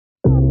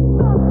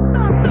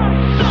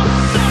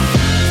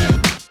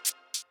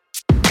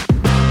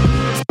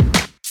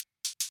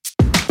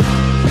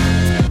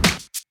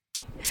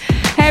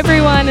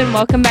and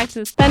welcome back to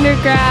the Thunder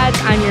Grads.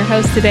 I'm your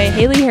host today,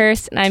 Haleigh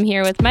Hurst, and I'm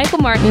here with Michael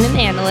Martin, an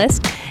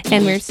analyst,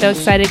 and we're so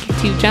excited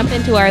to jump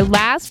into our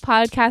last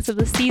podcast of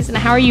the season.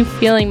 How are you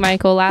feeling,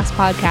 Michael? Last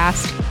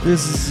podcast.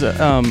 This is,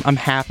 I'm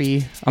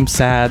happy. I'm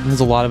sad.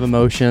 There's a lot of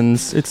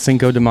emotions. It's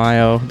Cinco de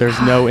Mayo. There's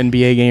no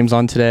NBA games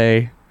on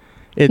today.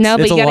 But you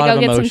gotta go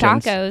get some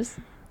tacos.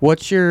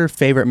 What's your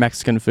favorite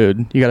Mexican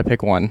food? You gotta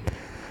pick one.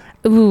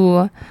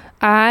 Ooh,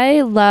 I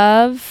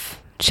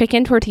love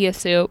chicken tortilla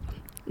soup.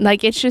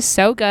 Like, it's just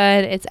so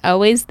good. It's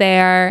always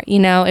there. You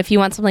know, if you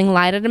want something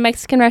light at a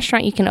Mexican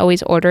restaurant, you can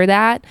always order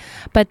that.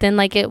 But then,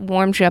 like, it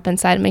warms you up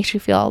inside. It makes you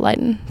feel all light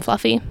and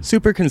fluffy.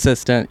 Super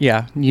consistent.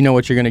 Yeah, you know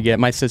what you're going to get.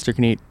 My sister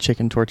can eat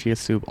chicken tortilla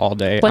soup all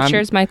day. What's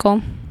yours,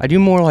 Michael? I do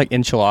more like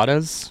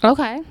enchiladas.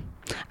 Okay.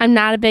 I'm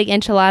not a big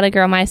enchilada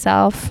girl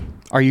myself.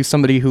 Are you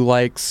somebody who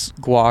likes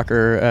guac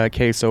or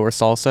queso or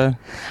salsa?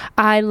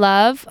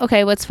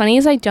 What's funny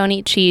is I don't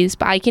eat cheese,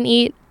 but I can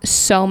eat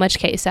so much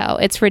queso.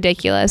 It's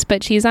ridiculous.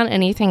 But cheese on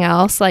anything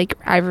else, like,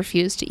 I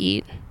refuse to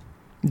eat.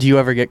 Do you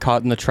ever get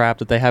caught in the trap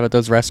that they have at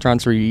those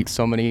restaurants where you eat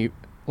so many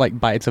like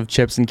bites of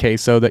chips and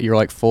queso that you're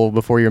like full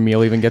before your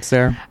meal even gets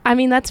there? I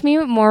mean, that's me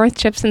more with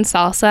chips and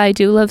salsa. I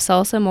do love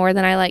salsa more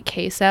than I like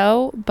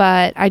queso,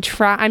 but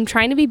I'm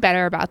trying to be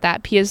better about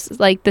that because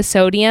like the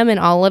sodium in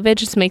all of it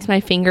just makes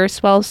my fingers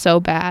swell so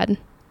bad.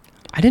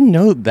 I didn't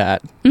know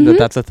that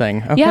that's a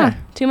thing. Okay. Yeah,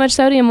 too much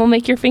sodium will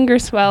make your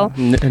fingers swell.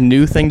 A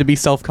new thing to be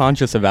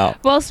self-conscious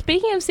about. Well,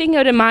 speaking of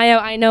Cinco de Mayo,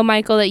 I know,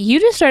 Michael, that you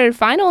just started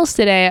finals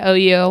today at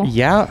OU.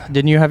 Yeah,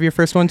 didn't you have your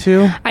first one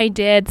too? I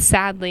did,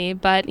 sadly,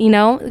 but you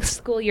know, the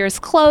school year is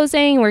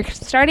closing. We're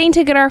starting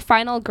to get our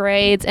final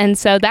grades, and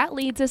so that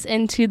leads us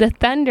into the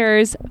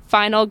Thunder's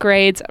final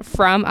grades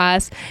from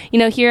us. You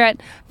know, here at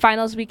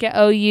Finals Week at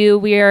OU,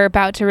 we are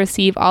about to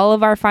receive all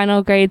of our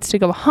final grades to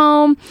go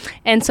home,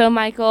 and so,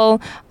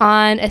 Michael,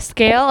 on a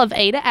scale of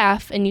A to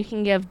F, and you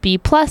can give B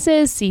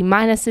pluses, C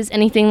minuses,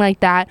 anything like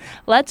that.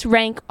 Let's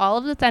rank all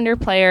of the Thunder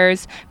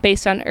players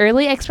based on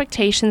early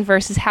expectations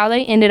versus how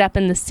they ended up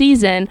in the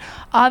season.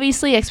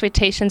 Obviously,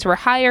 expectations were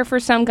higher for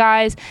some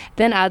guys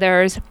than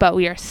others, but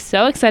we are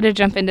so excited to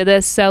jump into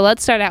this. So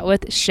let's start out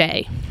with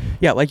Shai.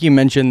 Yeah, like you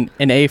mentioned,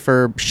 an A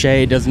for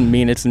Shai doesn't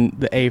mean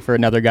the A for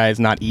another guy is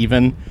not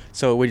even.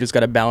 So we just got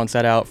to balance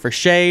that out. For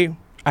Shai,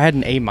 I had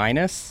an A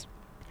minus.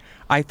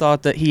 I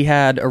thought that he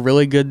had a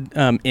really good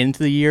end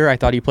to the year. I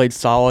thought he played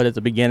solid at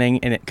the beginning,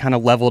 and it kind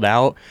of leveled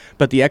out.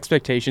 But the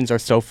expectations are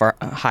so far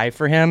high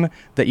for him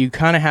that you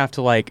kind of have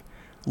to, like,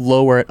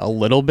 lower it a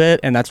little bit,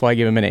 and that's why I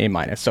give him an A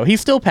minus. So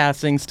he's still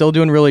passing, still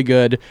doing really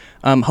good.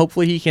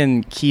 Hopefully he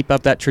can keep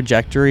up that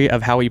trajectory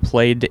of how he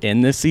played to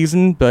end this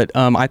season, but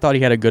I thought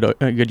he had a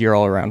good year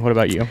all around. What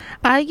about you?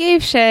 I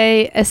gave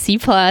Shai a C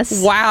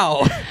plus.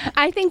 Wow.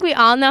 I think we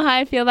all know how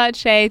I feel about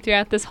Shai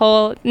throughout this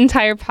whole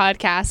entire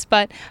podcast,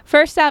 but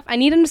first up, I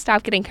need him to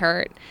stop getting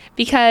hurt,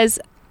 because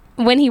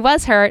when he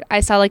was hurt,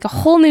 I saw like a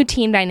whole new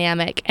team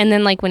dynamic. And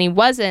then like when he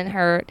wasn't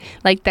hurt,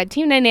 like that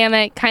team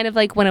dynamic kind of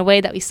like went away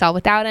that we saw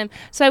without him.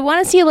 So I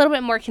want to see a little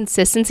bit more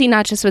consistency,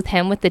 not just with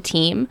him, with the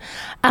team.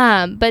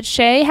 But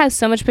Shai has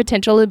so much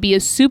potential to be a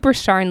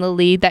superstar in the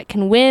league that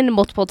can win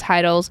multiple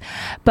titles.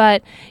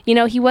 But, you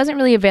know, he wasn't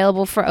really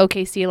available for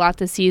OKC a lot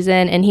this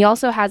season. And he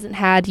also hasn't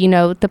had, you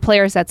know, the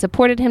players that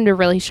supported him to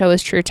really show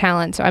his true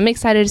talent. So I'm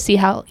excited to see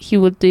how he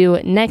will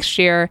do next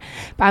year.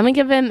 But I'm going to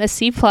give him a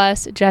C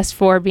plus just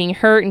for being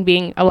hurt and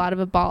being a lot of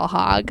a ball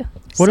hog.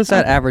 What does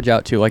that average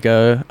out to? Like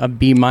a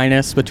B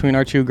minus between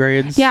our two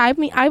grades? Yeah, I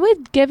mean, I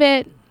would give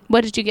it,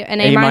 what did you get,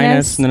 an A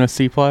minus and then a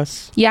C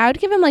plus? Yeah, I would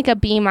give him like a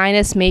B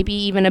minus, maybe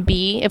even a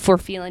B if we're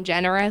feeling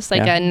generous,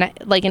 like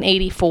an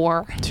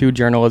 84. Two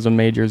journalism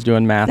majors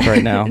doing math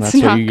right now. That's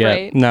what you get.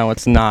 Great. No,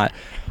 it's not.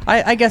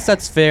 I guess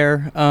that's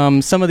fair.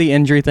 Some of the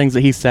injury things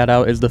that he set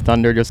out is the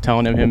Thunder just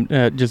telling him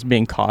just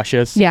being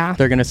cautious. Yeah.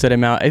 They're going to sit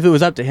him out. If it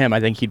was up to him, I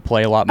think he'd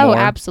play a lot more. Oh,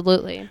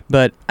 absolutely.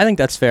 But I think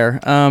that's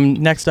fair.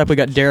 Next up, we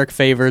got Derek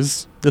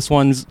Favors. This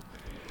one's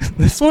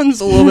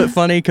a little bit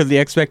funny because the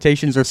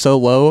expectations are so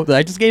low that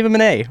I just gave him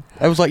an A.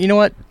 I was like, you know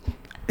what?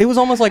 It was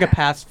almost like a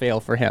pass-fail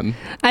for him.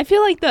 I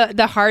feel like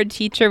the hard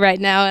teacher right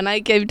now, and I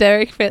gave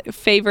Derek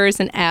Favors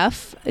an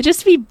F.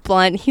 Just to be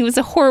blunt, he was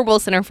a horrible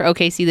center for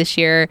OKC this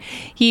year.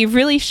 He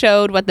really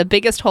showed what the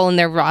biggest hole in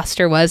their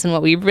roster was and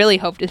what we really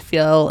hope to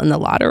fill in the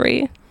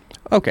lottery.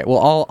 Okay,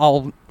 well,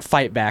 I'll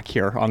fight back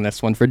here on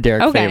this one for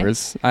Derek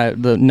Favors.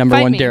 The number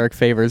one Derek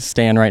Favors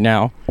stan right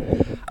now.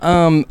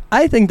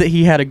 I think that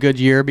he had a good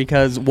year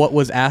because what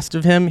was asked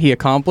of him, he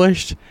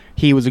accomplished.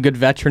 He was a good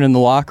veteran in the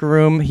locker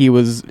room. He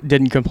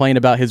didn't complain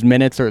about his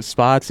minutes or his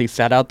spots. He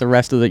sat out the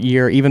rest of the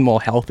year, even while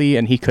healthy,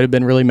 and he could have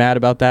been really mad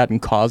about that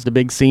and caused a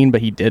big scene,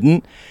 but he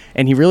didn't.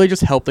 And he really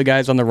just helped the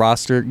guys on the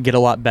roster get a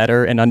lot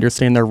better and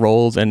understand their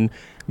roles and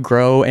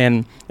grow.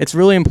 And it's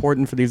really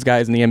important for these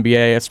guys in the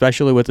NBA,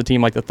 especially with a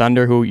team like the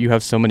Thunder, who you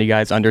have so many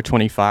guys under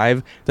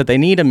 25, that they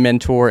need a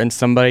mentor and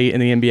somebody in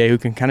the NBA who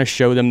can kind of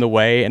show them the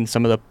way and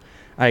some of the,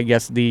 I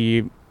guess,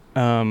 the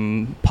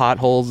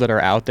potholes that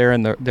are out there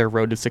in their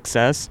road to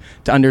success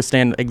to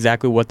understand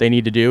exactly what they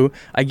need to do.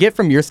 I get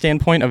from your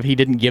standpoint of he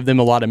didn't give them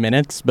a lot of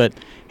minutes, but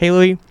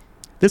Haleigh,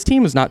 this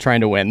team is not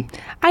trying to win.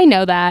 I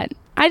know that.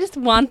 I just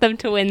want them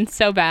to win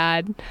so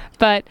bad.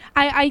 But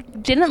I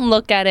didn't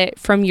look at it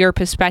from your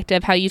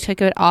perspective, how you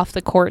took it off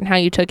the court and how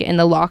you took it in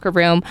the locker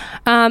room.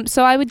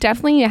 So I would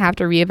definitely have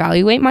to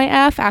reevaluate my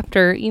F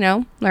after,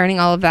 learning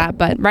all of that.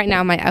 But right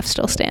now my F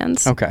still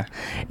stands. Okay.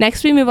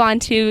 Next we move on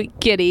to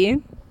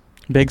Giddey.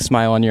 Big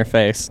smile on your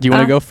face. Do you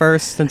want to go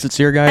first since it's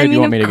your guy, or do you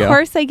want me to go? Of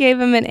course I gave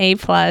him an A+,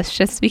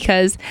 just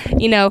because,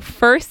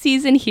 first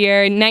season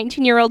here,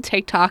 19-year-old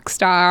TikTok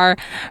star,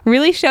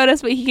 really showed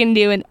us what he can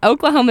do in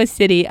Oklahoma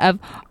City of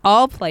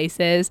all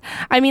places.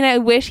 I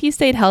wish he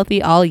stayed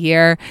healthy all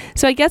year.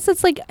 So I guess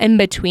it's like in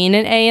between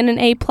an A and an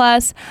A+,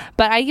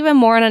 but I give him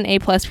more on an A+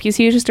 because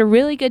he was just a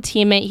really good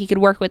teammate. He could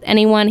work with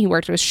anyone. He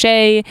worked with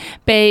Shea,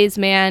 Bays,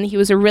 man. He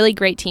was a really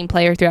great team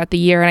player throughout the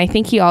year, and I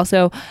think he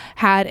also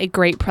had a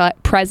great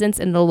presence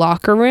in the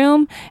locker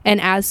room,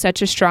 and as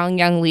such a strong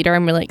young leader,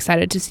 I'm really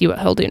excited to see what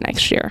he'll do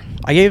next year.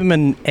 I gave him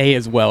an A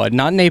as well,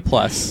 not an A+.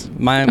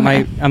 I'm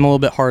a little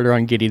bit harder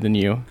on Giddey than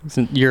you.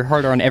 You're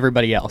harder on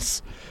everybody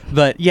else.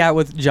 But yeah,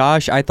 with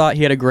Josh, I thought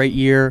he had a great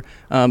year.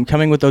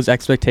 Coming with those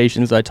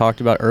expectations that I talked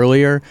about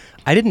earlier,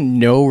 I didn't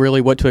know really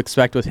what to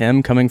expect with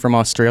him coming from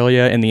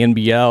Australia and the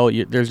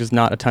NBL. There's just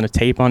not a ton of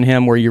tape on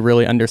him where you're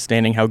really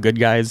understanding how good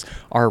guys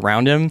are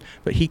around him.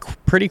 But he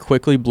pretty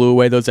quickly blew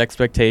away those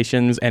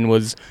expectations and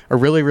was a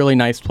really, really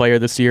nice player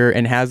this year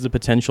and has the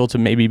potential to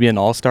maybe be an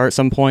all-star at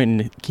some point,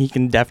 and he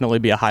can definitely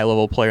be a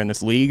high-level player in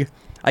this league.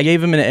 I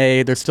gave him an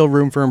A. There's still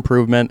room for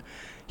improvement.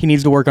 He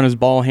needs to work on his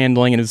ball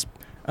handling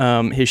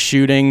and his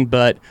shooting,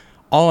 but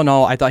all in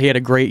all, I thought he had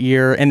a great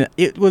year, and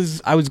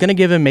I was going to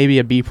give him maybe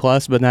a B+,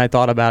 but then I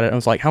thought about it, and I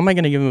was like, how am I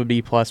going to give him a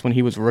B+ when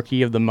he was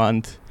Rookie of the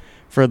Month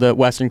for the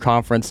Western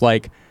Conference,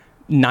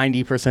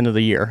 90% of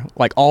the year,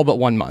 all but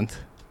 1 month.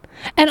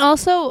 And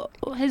also,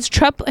 his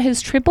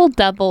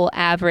triple-double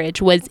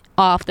average was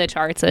off the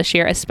charts this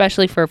year,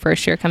 especially for a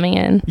first year coming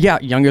in. Yeah,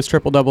 youngest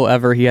triple-double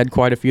ever. He had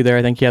quite a few there.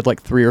 I think he had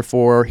 3 or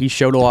 4. He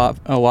showed a lot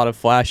of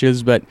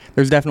flashes, but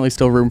there's definitely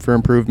still room for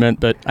improvement.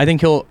 But I think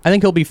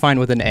he'll be fine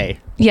with an A.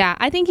 Yeah,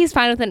 I think he's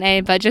fine with an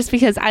A, but just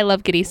because I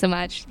love Giddey so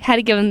much, had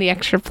to give him the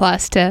extra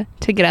plus to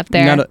get up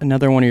there.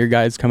 Another one of your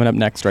guys coming up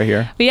next right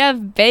here. We have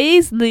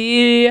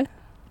Bazley.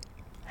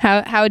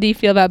 How do you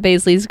feel about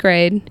Bazley's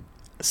grade?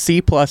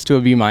 C+ to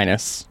a B-.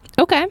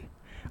 Okay.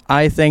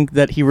 I think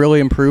that he really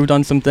improved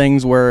on some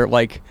things where,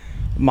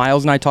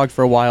 Miles and I talked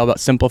for a while about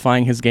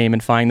simplifying his game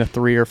and finding the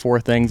 3 or 4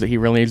 things that he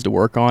really needs to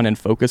work on and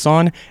focus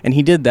on, and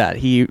he did that.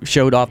 He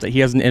showed off that he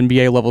has an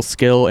NBA-level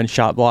skill in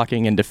shot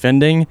blocking and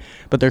defending,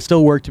 but there's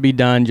still work to be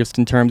done just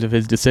in terms of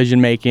his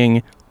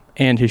decision-making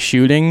and his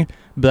shooting,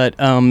 but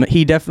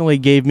he definitely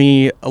gave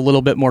me a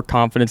little bit more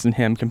confidence in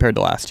him compared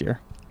to last year.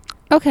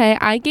 Okay,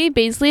 I gave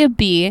Bazley a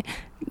B.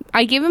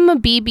 I give him a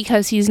B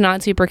because he's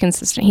not super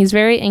consistent. He's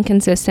very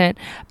inconsistent,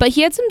 but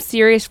he had some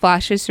serious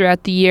flashes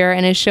throughout the year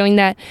and is showing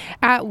that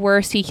at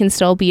worst he can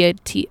still be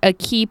a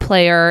key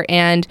player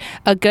and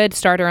a good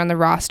starter on the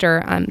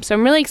roster. So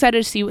I'm really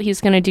excited to see what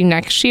he's going to do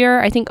next year.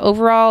 I think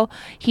overall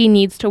he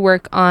needs to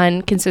work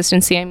on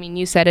consistency.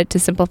 You said it, to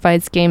simplify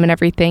his game and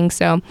everything.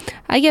 So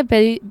I give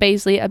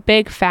Bazley a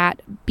big fat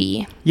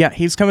B. Yeah,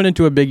 he's coming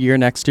into a big year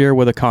next year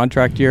with a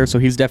contract year, so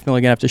he's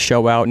definitely going to have to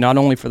show out not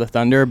only for the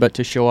Thunder, but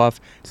to show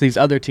off to these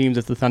other teams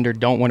if the Thunder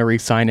don't want to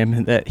re-sign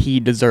him, that he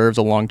deserves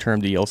a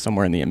long-term deal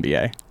somewhere in the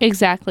NBA.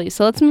 Exactly.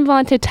 So let's move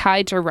on to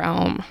Ty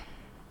Jerome.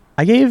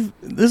 This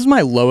is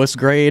my lowest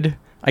grade.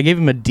 I gave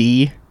him a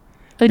D.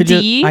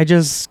 D?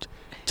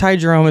 Ty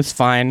Jerome is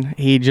fine.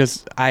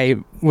 I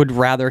would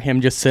rather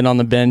him just sit on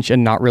the bench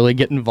and not really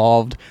get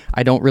involved.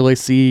 I don't really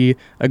see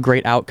a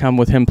great outcome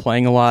with him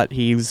playing a lot.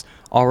 He's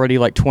already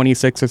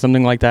 26 or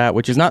something like that,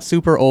 which is not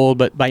super old,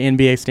 but by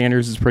NBA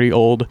standards is pretty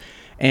old.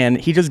 And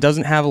he just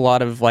doesn't have a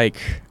lot of,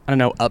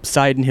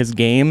 upside in his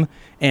game.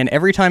 And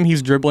every time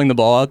he's dribbling the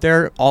ball out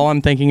there, all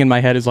I'm thinking in my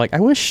head is, I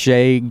wish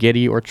Shea,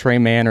 Giddey, or Trey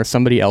Mann or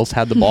somebody else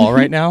had the ball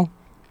right now.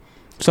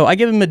 So I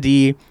give him a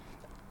D.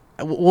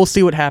 We'll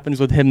see what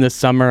happens with him this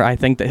summer. I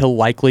think that he'll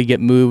likely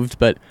get moved,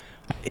 but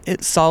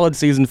it's a solid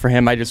season for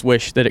him. I just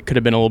wish that it could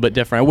have been a little bit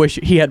different. I wish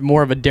he had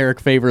more of a Derek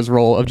Favors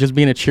role of just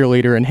being a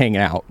cheerleader and hanging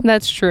out.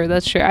 That's true.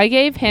 I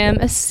gave him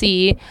a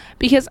C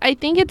because I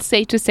think it's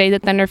safe to say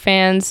that Thunder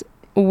fans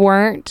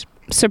weren't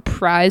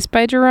surprised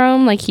by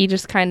Jerome. He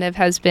just kind of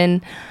has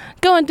been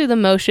going through the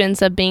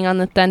motions of being on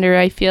the Thunder,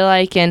 I feel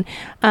like, and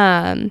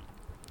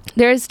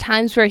there's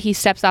times where he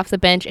steps off the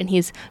bench and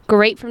he's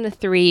great from the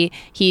 3.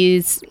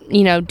 He's,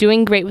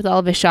 doing great with all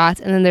of his shots,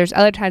 and then there's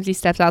other times he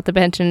steps out the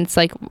bench and it's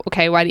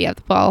okay, why do you have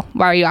the ball?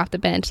 Why are you off the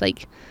bench?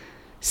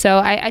 So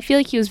I feel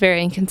like he was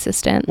very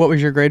inconsistent. What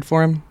was your grade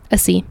for him? A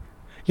C.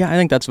 Yeah, I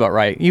think that's about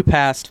right. You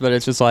passed, but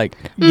it's just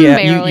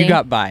barely. You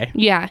got by.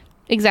 Yeah.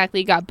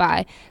 Exactly, got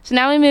by. So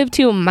now we move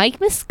to Mike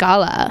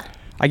Muscala.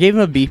 I gave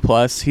him a B+.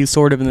 He's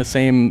sort of in the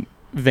same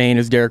vein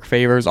as Derek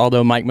Favors,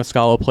 although Mike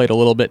Muscala played a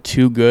little bit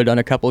too good on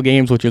a couple of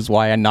games, which is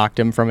why I knocked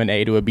him from an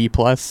A to a B+.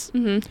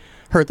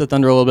 Hurt the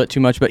Thunder a little bit too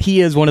much, but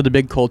he is one of the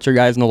big culture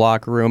guys in the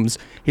locker rooms.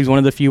 He's one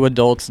of the few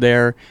adults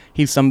there.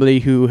 He's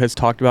somebody who has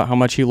talked about how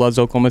much he loves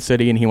Oklahoma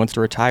City and he wants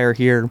to retire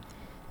here.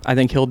 I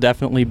think he'll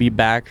definitely be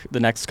back the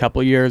next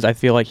couple of years. I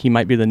feel like he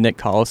might be the Nick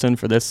Collison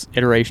for this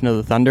iteration of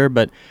the Thunder,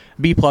 but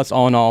B+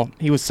 all in all.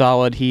 He was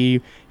solid.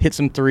 He hit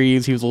some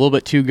threes. He was a little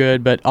bit too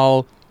good, but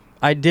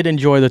I did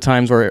enjoy the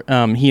times where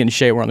he and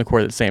Shea were on the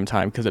court at the same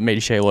time because it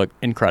made Shea look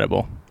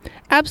incredible.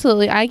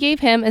 Absolutely. I gave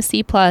him a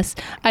C+.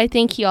 I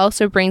think he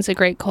also brings a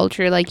great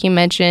culture, like you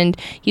mentioned.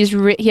 He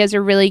has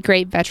a really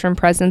great veteran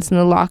presence in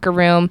the locker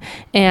room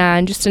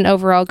and just an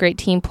overall great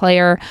team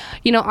player.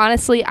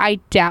 Honestly, I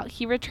doubt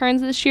he returns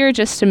this year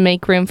just to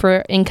make room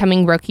for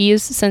incoming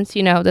rookies since,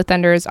 the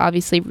Thunder is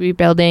obviously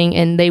rebuilding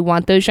and they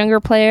want those younger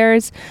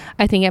players.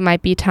 I think it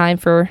might be time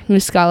for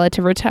Muscala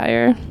to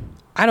retire.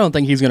 I don't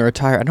think he's going to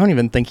retire. I don't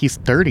even think he's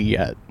 30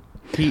 yet.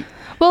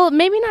 Well,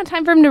 maybe not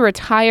time for him to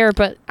retire,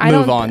 but I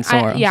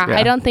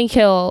don't think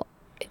he'll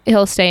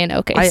stay in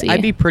OKC.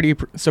 I'd be pretty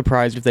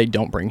surprised if they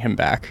don't bring him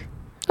back.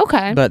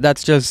 Okay. But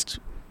that's just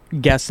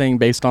guessing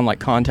based on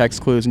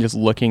context clues and just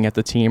looking at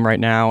the team right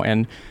now.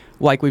 And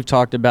like we've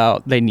talked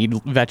about, they need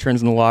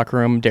veterans in the locker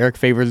room. Derek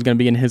Favors is going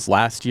to be in his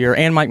last year,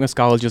 and Mike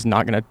Muscala is just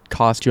not going to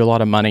cost you a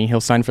lot of money. He'll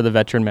sign for the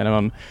veteran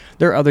minimum.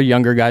 There are other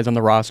younger guys on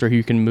the roster who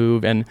you can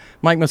move, and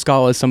Mike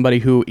Muscala is somebody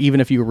who, even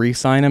if you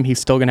re-sign him,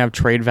 he's still going to have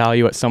trade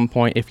value at some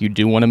point if you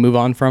do want to move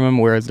on from him,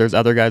 whereas there's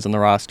other guys on the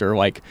roster,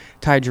 like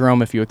Ty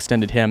Jerome, if you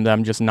extended him, that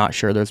I'm just not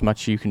sure there's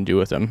much you can do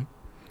with him.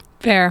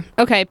 Fair.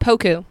 Okay,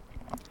 Poku.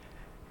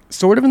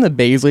 Sort of in the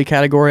Baisley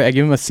category, I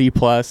give him a C+.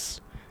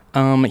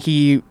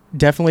 He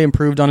definitely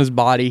improved on his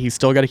body. He's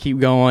still got to keep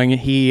going.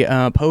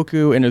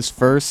 Poku in his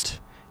first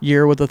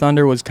year with the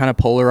Thunder was kind of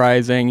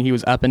polarizing. He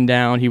was up and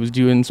down. He was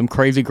doing some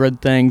crazy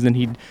good things,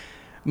 and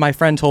my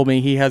friend told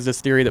me he has this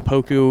theory that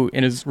Poku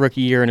in his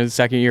rookie year and his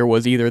second year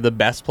was either the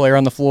best player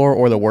on the floor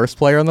or the worst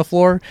player on the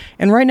floor.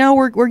 And right now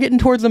we're getting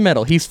towards the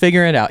middle. He's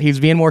figuring it out. He's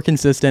being more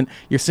consistent.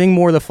 You're seeing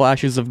more of the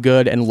flashes of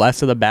good and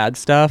less of the bad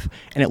stuff.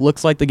 And it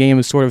looks like the game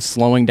is sort of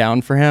slowing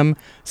down for him.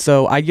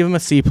 So I give him a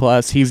C+.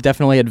 He's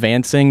definitely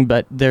advancing,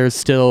 but there's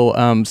still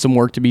some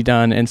work to be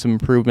done and some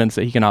improvements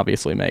that he can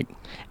obviously make.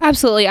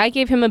 Absolutely. I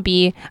gave him a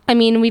B. I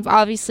mean, we've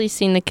obviously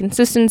seen the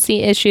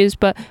consistency issues,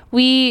 but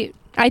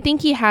I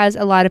think he has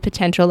a lot of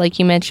potential, like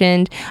you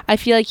mentioned. I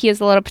feel like he has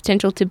a lot of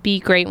potential to be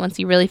great once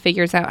he really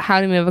figures out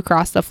how to move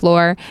across the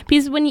floor.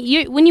 Because when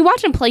you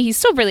watch him play, he's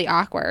still really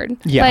awkward.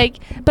 Yeah.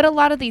 But a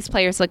lot of these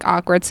players look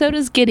awkward. So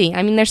does Giddey.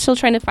 I mean, they're still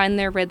trying to find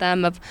their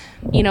rhythm of,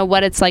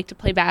 what it's like to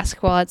play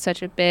basketball at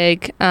such a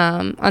big,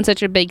 on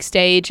such a big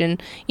stage, and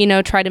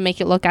try to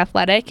make it look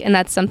athletic. And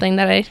that's something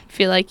that I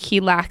feel like he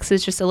lacks,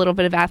 is just a little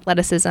bit of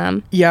athleticism.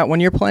 Yeah, when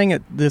you're playing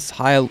at this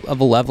high of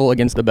a level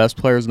against the best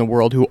players in the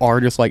world who are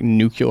just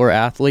nuclear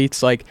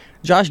athletes, like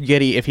Josh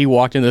Giddey, if he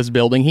walked into this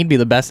building, he'd be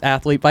the best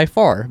athlete by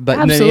far. But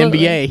Absolutely. In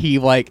the NBA,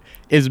 he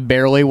is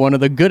barely one of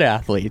the good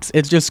athletes.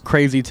 It's just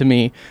crazy to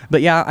me.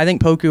 But yeah, I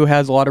think Poku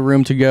has a lot of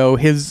room to go.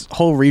 His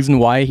whole reason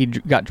why he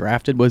got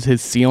drafted was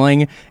his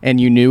ceiling, and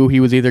you knew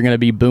he was either going to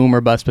be boom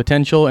or bust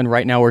potential. And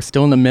right now we're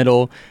still in the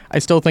middle. I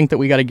still think that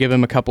we got to give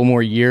him a couple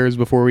more years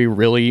before we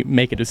really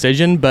make a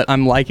decision. But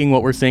I'm liking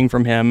what we're seeing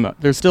from him.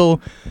 There's still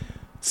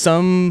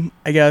some,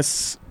 I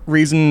guess,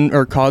 reason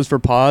or cause for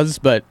pause,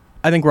 but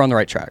I think we're on the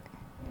right track.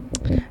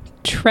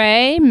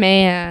 Trey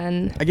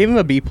Mann. I gave him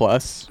a B+.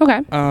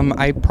 Okay.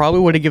 I probably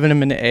would have given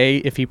him an A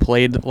if he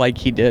played like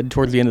he did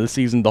towards the end of the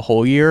season the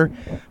whole year.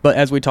 But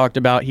as we talked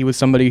about, he was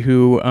somebody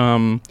who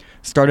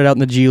started out in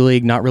the G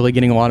League, not really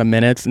getting a lot of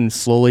minutes, and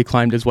slowly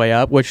climbed his way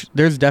up, which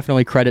there's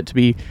definitely credit to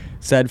be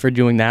said for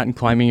doing that and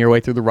climbing your way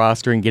through the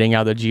roster and getting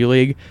out of the G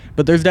League.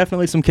 But there's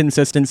definitely some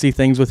consistency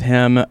things with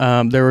him.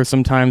 There were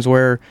some times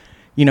where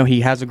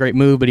he has a great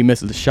move, but he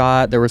misses a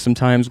shot. There were some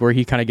times where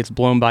he kind of gets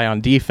blown by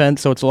on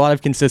defense. So it's a lot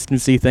of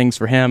consistency things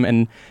for him.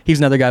 And he's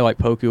another guy like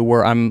Poku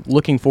where I'm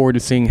looking forward to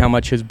seeing how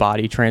much his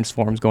body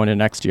transforms going into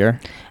next year.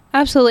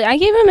 Absolutely. I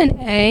gave him an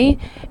A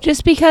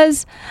just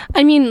because,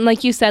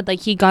 like you said,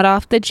 he got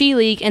off the G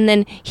League, and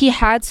then he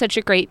had such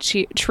a great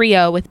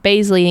trio with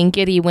Baisley and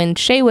Giddey when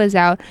Shea was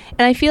out.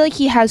 And I feel like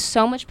he has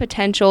so much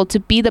potential to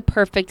be the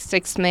perfect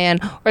sixth man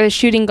or the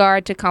shooting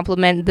guard to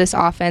complement this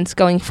offense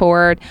going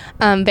forward.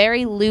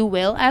 Very Lou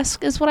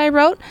Will-esque is what I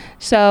wrote.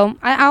 So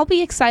I'll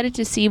be excited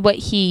to see what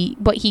he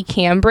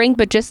can bring.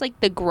 But just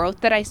the growth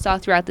that I saw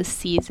throughout the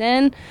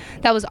season,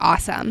 that was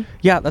awesome.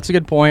 Yeah, that's a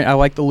good point. I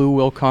like the Lou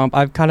Will comp.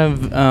 I've kind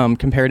of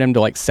compared him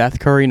to Seth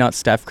Curry, not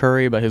Steph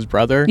Curry, but his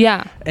brother.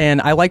 Yeah. And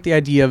I like the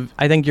idea of,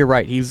 I think you're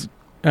right, he's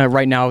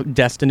right now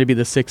destined to be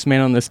the sixth man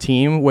on this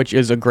team, which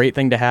is a great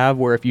thing to have,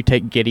 where if you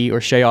take Giddey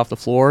or Shea off the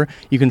floor,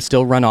 you can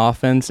still run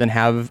offense and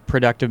have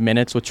productive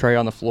minutes with Trey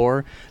on the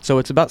floor. So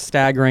it's about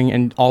staggering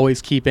and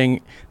always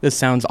keeping, this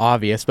sounds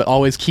obvious, but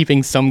always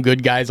keeping some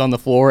good guys on the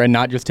floor and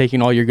not just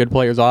taking all your good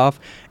players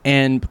off.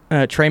 And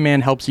Trey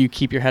Mann helps you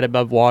keep your head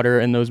above water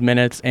in those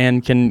minutes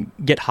and can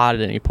get hot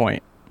at any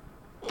point.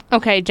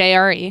 Okay,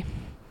 JRE.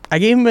 I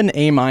gave him an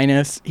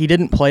A-. He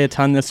didn't play a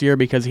ton this year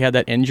because he had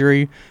that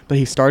injury, but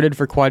he started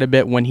for quite a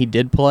bit when he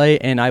did play,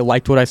 and I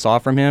liked what I saw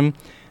from him.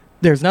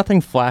 There's nothing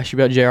flashy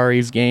about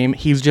JRE's game.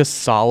 He's just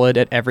solid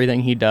at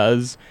everything he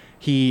does.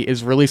 He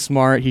is really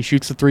smart. He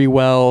shoots the three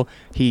well.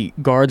 He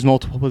guards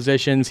multiple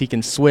positions. He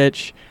can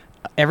switch.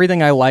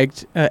 Everything I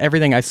liked,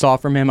 everything I saw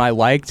from him, I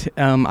liked.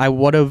 I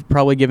would have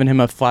probably given him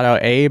a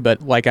flat-out A,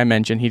 but like I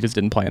mentioned, he just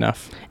didn't play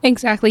enough.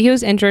 Exactly. He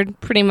was injured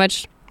pretty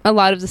much a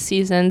lot of the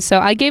season, so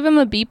I gave him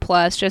a B+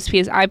 just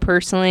because I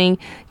personally,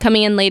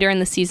 coming in later in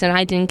the season,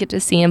 I didn't get to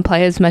see him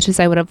play as much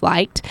as I would have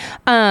liked.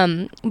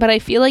 But I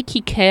feel like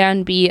he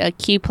can be a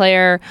key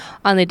player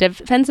on the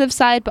defensive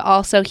side, but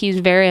also he's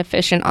very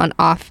efficient on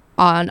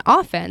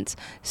offense.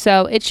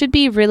 So it should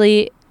be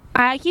really,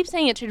 I keep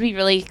saying it should be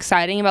really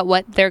exciting about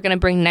what they're going to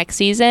bring next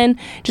season,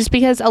 just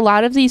because a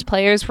lot of these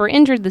players were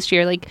injured this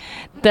year. Like,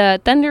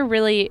 the Thunder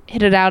really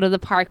hit it out of the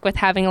park with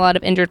having a lot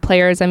of injured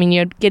players. I mean,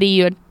 you had Giddey,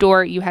 you had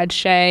Dort, you had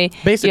Shea,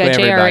 basically you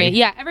had everybody.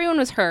 Yeah, everyone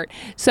was hurt.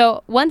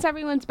 So once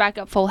everyone's back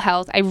at full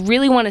health, I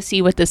really want to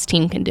see what this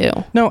team can do.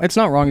 No, it's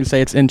not wrong to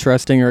say it's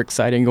interesting or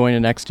exciting going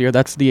to next year.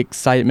 That's the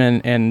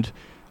excitement, and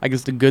I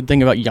guess the good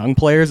thing about young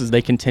players is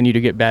they continue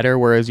to get better,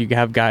 whereas you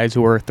have guys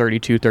who are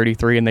 32,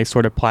 33, and they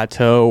sort of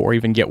plateau or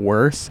even get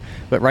worse.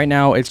 But right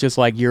now, it's just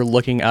like you're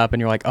looking up and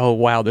you're like, oh,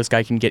 wow, this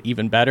guy can get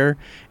even better.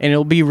 And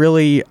it'll be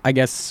really, I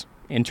guess,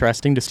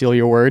 interesting, to steal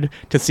your word,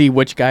 to see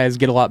which guys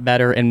get a lot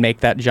better and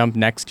make that jump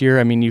next year.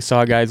 I mean, you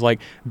saw guys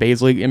like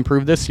Baisley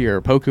improve this year,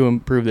 Poku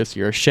improve this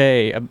year,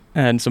 Shea,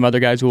 and some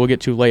other guys who we'll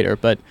get to later.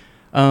 But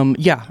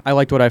yeah, I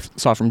liked what I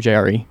saw from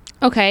JRE.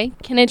 Okay,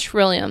 Kenrich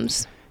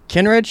Williams.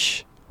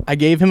 Kenrich, I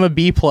gave him a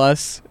B+.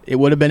 It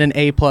would have been an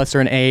A+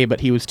 or an A, but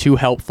he was too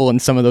helpful in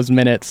some of those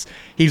minutes.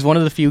 He's one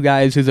of the few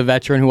guys who's a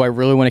veteran who I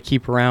really want to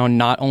keep around,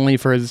 not only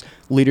for his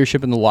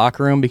leadership in the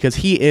locker room, because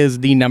he is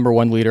the number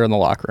one leader in the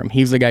locker room.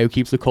 He's the guy who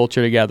keeps the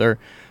culture together,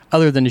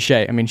 other than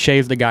Shea. I mean,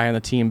 Shea's the guy on the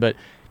team, but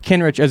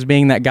Kenrich as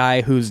being that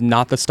guy who's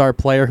not the star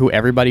player, who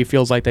everybody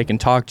feels like they can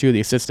talk to,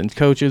 the assistant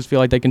coaches feel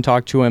like they can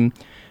talk to him.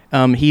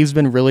 He's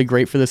been really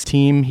great for this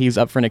team. He's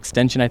up for an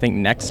extension, I think,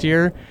 next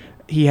year.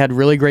 He had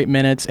really great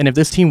minutes, and if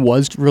this team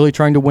was really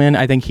trying to win,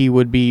 I think he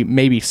would be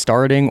maybe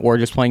starting or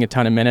just playing a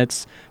ton of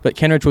minutes. But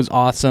Kenrich was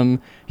awesome.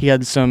 He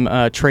had some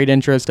trade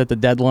interest at the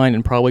deadline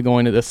and probably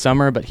going to this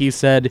summer, but he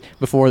said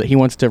before that he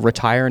wants to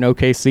retire in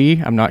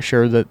OKC. I'm not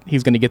sure that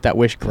he's going to get that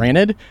wish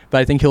granted,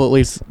 but I think he'll at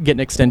least get an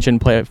extension,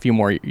 play a few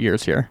more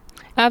years here.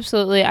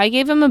 Absolutely. I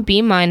gave him a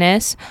B-.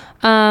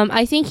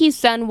 I think he's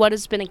done what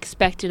has been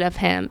expected of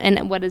him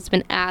and what has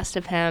been asked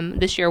of him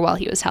this year while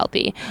he was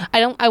healthy.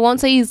 I won't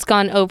say he's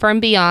gone over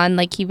and beyond.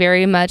 Like, he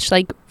very much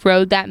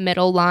rode that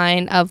middle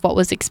line of what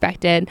was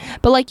expected.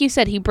 But like you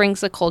said, he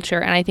brings the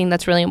culture, and I think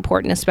that's really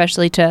important,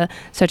 especially to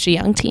such a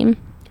young team.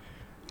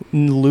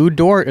 Lou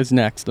Dort is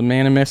next, the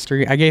man of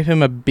mystery. I gave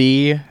him a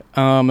B.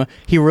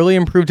 He really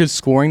improved his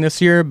scoring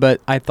this year, but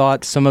I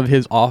thought some of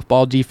his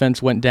off-ball defense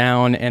went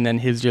down, and then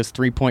his just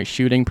three-point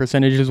shooting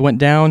percentages went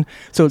down.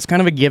 So it's kind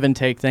of a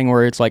give-and-take thing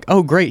where it's like,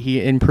 oh, great,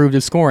 he improved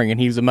his scoring,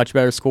 and he's a much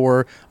better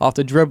scorer off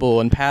the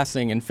dribble and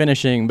passing and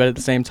finishing. But at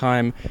the same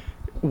time,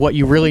 what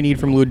you really need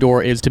from Lou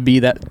Dort is to be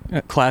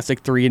that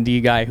classic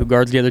 3-and-D guy who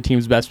guards the other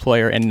team's best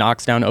player and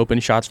knocks down open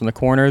shots from the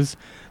corners.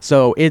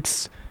 So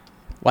it's,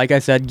 like I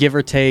said, give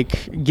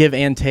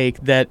and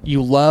take, that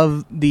you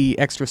love the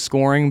extra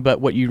scoring,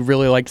 but what you'd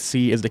really like to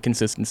see is the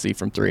consistency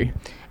from three.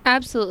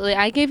 Absolutely.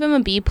 I gave him a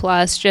B+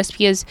 just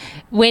because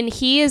when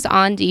he is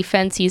on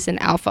defense, he's an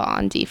alpha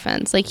on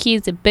defense.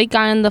 He's a big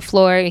guy on the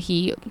floor.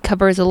 He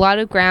covers a lot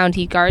of ground.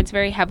 He guards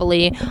very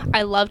heavily.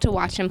 I love to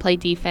watch him play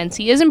defense.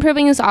 He is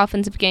improving his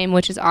offensive game,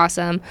 which is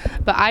awesome,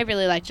 but I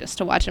really like just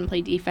to watch him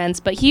play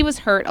defense. But he was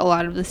hurt a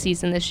lot of the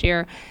season this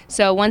year.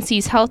 So once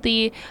he's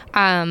healthy,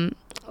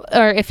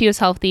 or if he was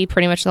healthy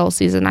pretty much the whole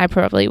season, I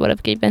probably would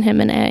have given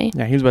him an A.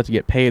 Yeah, he was about to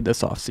get paid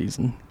this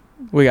offseason.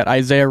 We got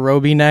Isaiah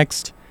Roby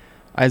next.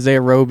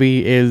 Isaiah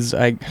Roby is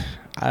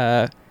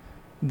the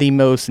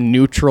most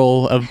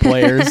neutral of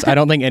players. I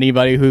don't think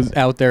anybody who's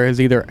out there is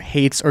either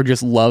hates or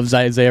just loves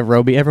Isaiah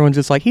Roby. Everyone's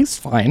just like, he's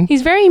fine.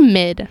 He's very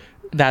mid.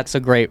 That's a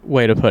great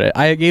way to put it.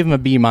 I gave him a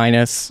B-.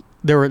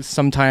 There were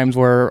some times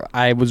where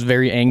I was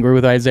very angry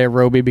with Isaiah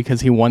Roby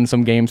because he won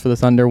some games for the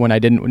Thunder when I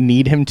didn't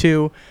need him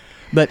to.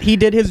 But he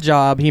did his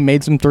job. He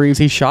made some threes.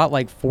 He shot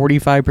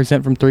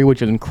 45% from three,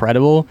 which is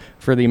incredible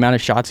for the amount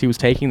of shots he was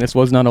taking. This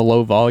was not a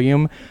low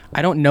volume.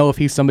 I don't know if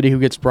he's somebody who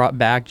gets brought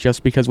back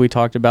just because we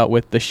talked about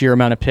with the sheer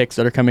amount of picks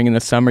that are coming in the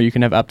summer. You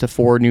can have up to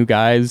 4 new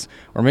guys,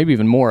 or maybe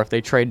even more if they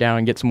trade down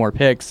and get some more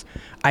picks.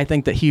 I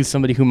think that he's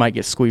somebody who might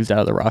get squeezed out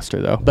of the roster,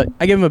 though. But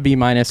I give him a B-.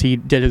 He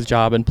did his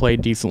job and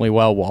played decently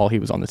well while he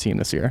was on the team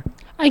this year.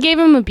 I gave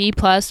him a B+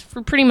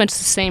 for pretty much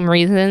the same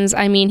reasons.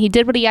 I mean, he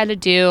did what he had to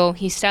do.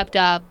 He stepped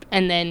up,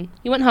 and then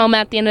he went home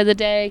at the end of the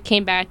day,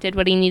 came back, did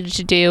what he needed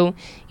to do.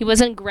 He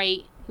wasn't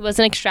great. He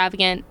wasn't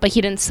extravagant, but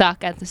he didn't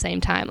suck at the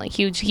same time.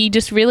 He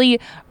just really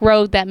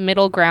rode that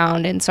middle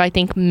ground, and so I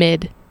think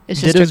mid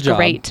is just a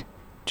great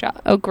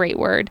job. A great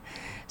word.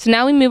 So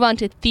now we move on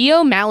to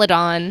Theo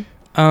Maledon.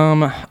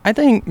 I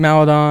think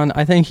Maladon,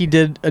 I think he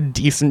did a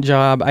decent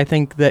job. I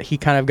think that he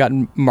kind of got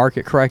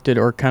market corrected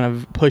or kind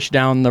of pushed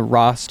down the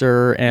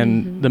roster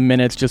and the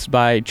minutes just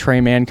by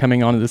Trey Mann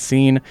coming onto the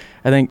scene.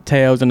 I think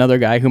Teo's another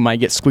guy who might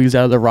get squeezed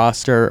out of the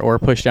roster or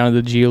pushed down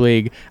to the G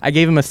League. I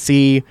gave him a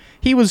C.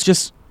 He was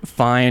just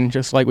fine,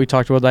 just like we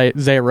talked about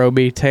Isaiah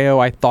Roby. Teo,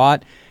 I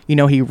thought,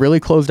 he really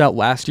closed out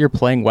last year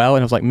playing well,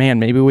 and I was like, man,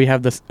 maybe we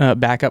have this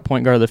backup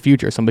point guard of the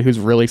future, somebody who's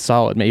really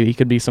solid. Maybe he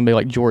could be somebody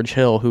like George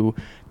Hill, who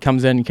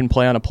comes in and can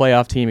play on a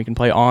playoff team. He can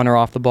play on or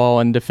off the ball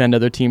and defend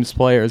other teams'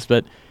 players,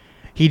 but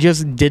he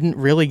just didn't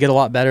really get a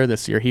lot better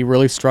this year. He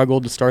really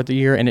struggled to start the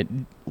year,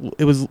 and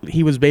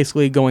he was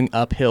basically going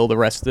uphill the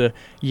rest of the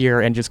year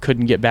and just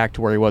couldn't get back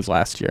to where he was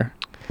last year.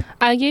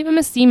 I gave him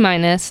a C-.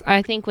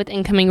 I think with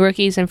incoming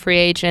rookies and free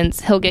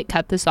agents, he'll get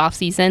cut this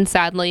offseason,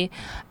 sadly.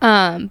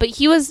 But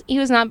he was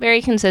not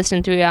very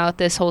consistent throughout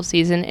this whole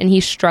season, and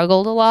he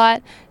struggled a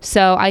lot.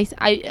 So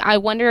I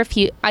wonder if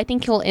I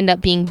think he'll end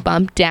up being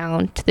bumped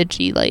down to the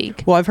G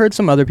League. Well, I've heard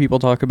some other people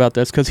talk about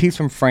this because he's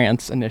from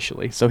France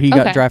initially. So he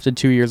got drafted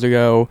 2 years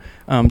ago.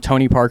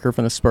 Tony Parker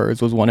from the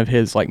Spurs was one of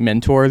his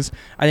mentors.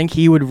 I think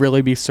he would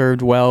really be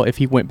served well if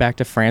he went back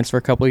to France for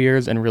a couple of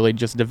years and really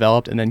just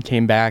developed and then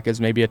came back as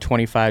maybe a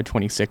 25,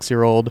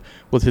 26-year-old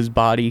with his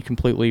body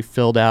completely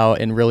filled out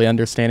and really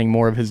understanding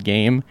more of his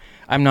game.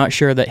 I'm not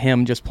sure that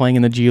him just playing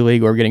in the G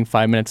League or getting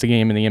 5 minutes a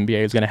game in the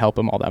NBA is going to help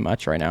him all that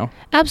much right now.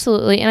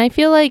 Absolutely. And I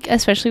feel like,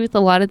 especially with a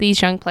lot of these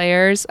young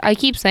players, I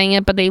keep saying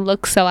it, but they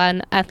look so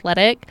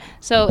athletic.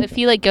 So if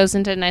he goes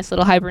into a nice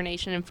little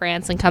hibernation in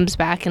France and comes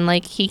back and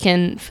he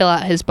can fill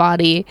out his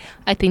body,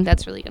 I think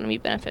that's really going to be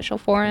beneficial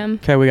for him.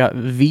 Okay, we got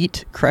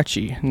Vít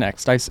Krejci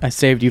next. I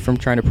saved you from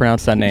trying to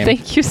pronounce that name.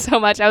 Thank you so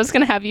much. I was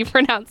going to have you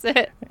pronounce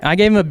it. I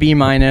gave him a B-.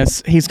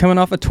 He's coming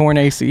off a torn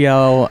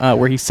ACL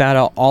where he sat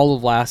out all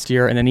of last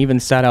year and then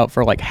even sat out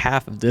for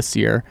half of this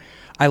year.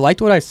 I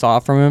liked what I saw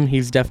from him.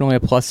 He's definitely a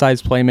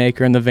plus-size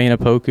playmaker in the vein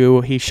of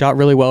Poku. He shot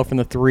really well from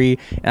the three,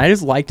 and I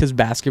just liked his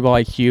basketball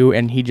IQ,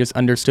 and he just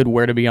understood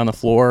where to be on the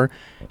floor.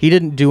 He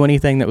didn't do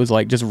anything that was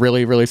just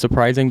really, really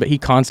surprising, but he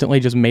constantly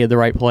just made the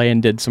right play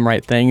and did some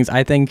right things.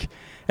 I think,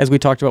 as we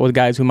talked about with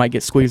guys who might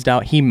get squeezed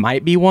out, he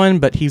might be one,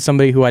 but he's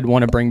somebody who I'd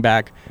want to bring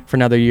back for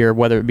another year,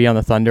 whether it be on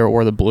the Thunder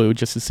or the Blue,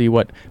 just to see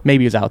what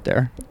maybe is out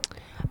there.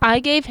 I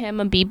gave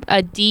him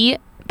a D+.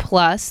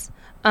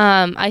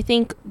 I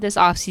think this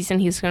offseason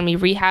he's going to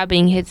be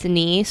rehabbing his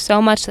knee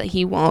so much that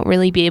he won't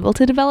really be able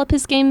to develop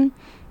his game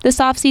this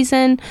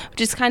offseason,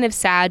 which is kind of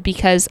sad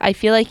because I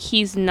feel like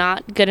he's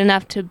not good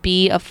enough to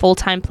be a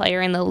full-time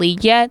player in the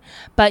league yet,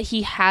 but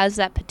he has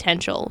that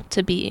potential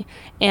to be,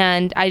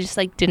 and I just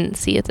didn't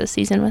see it this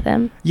season with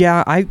him.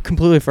 Yeah, I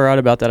completely forgot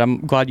about that. I'm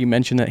glad you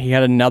mentioned that he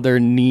had another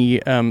knee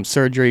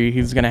surgery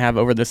he's going to have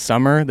over this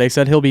summer. They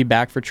said he'll be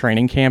back for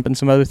training camp and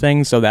some other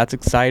things, so that's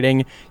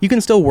exciting. You can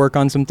still work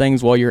on some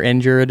things while you're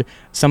injured.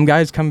 Some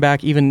guys come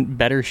back even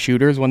better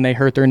shooters when they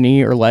hurt their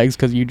knee or legs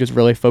because you just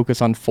really focus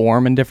on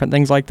form and different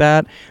things like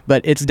that.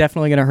 But it's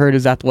definitely going to hurt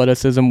his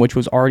athleticism, which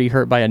was already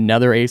hurt by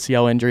another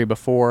ACL injury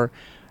before.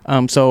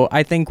 So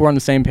I think we're on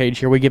the same page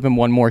here. We give him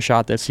one more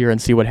shot this year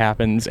and see what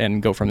happens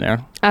and go from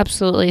there.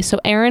 Absolutely. So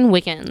Aaron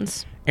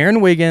Wiggins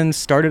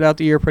started out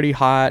the year pretty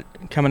hot,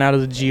 coming out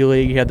of the G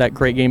League. He had that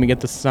great game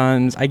against the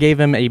Suns. I gave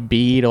him a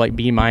B to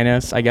B-.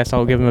 I guess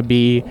I'll give him a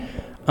B.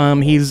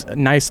 He's a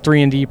nice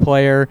 3-and-D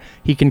player.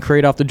 He can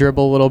create off the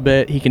dribble a little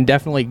bit. He can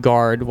definitely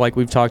guard, like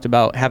we've talked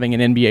about, having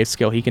an NBA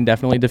skill. He can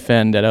definitely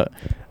defend at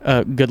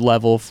a good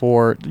level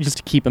for just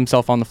to keep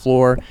himself on the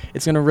floor.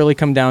 It's going to really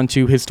come down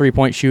to his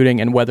three-point shooting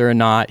and whether or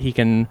not he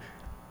can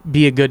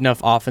be a good enough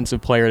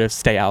offensive player to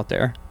stay out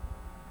there.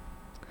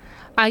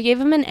 I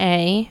gave him an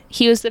A.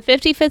 He was the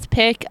 55th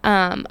pick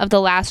of the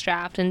last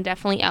draft and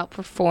definitely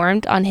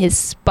outperformed on his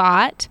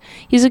spot.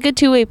 He's a good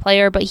two-way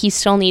player, but he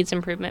still needs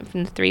improvement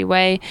from the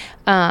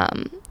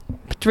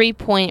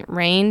three-point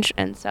range.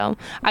 And so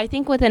I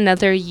think with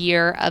another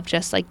year of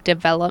just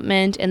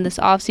development in this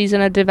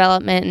offseason of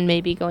development and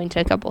maybe going to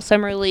a couple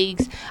summer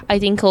leagues, I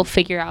think he'll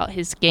figure out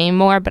his game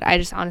more, but I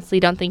just honestly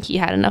don't think he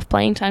had enough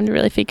playing time to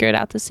really figure it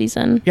out this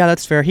season. Yeah,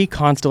 that's fair. He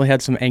constantly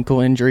had some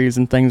ankle injuries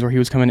and things where he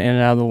was coming in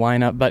and out of the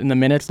lineup, but in the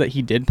minutes that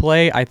he did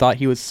play, I thought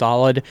he was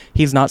solid.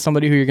 He's not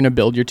somebody who you're going to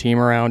build your team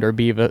around or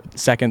be the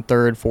second,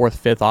 third, fourth,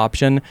 fifth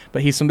option,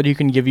 but he's somebody who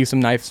can give you some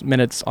nice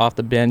minutes off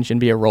the bench and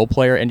be a role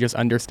player and just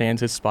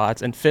understands his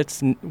spots and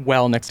fits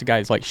well next to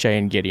guys like Shea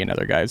and Giddey and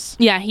other guys.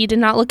 Yeah, he did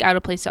not look out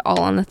of place at all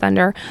on the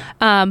Thunder.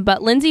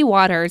 But Lindsey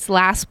Waters,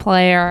 last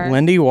player.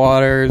 Lindy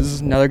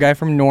Waters, another guy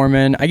from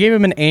Norman. I gave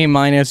him an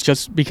A-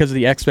 just because of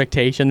the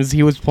expectations.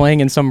 He was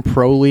playing in some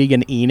pro league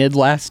in Enid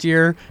last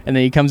year, and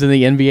then he comes in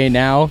the NBA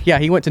now. Yeah,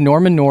 he went to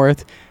Norman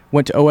North,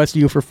 went to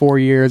OSU for 4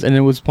 years, and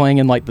then was playing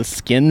in the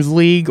Skins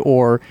League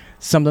or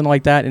something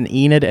like that in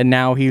Enid, and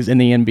now he's in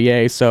the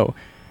NBA. So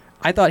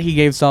I thought he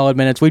gave solid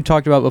minutes. We've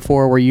talked about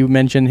before where you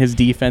mentioned his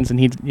defense and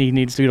he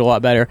needs to do it a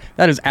lot better.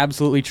 That is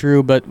absolutely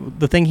true, but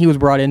the thing he was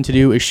brought in to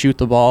do is shoot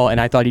the ball, and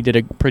I thought he did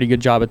a pretty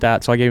good job at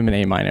that, so I gave him an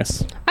A-.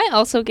 I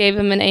also gave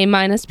him an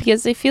A-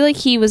 because I feel like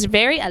he was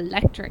very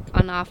electric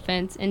on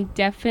offense and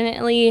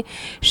definitely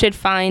should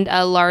find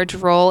a large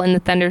role in the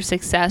Thunder's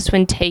success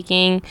when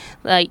tanking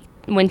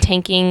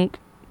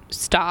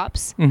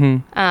stops.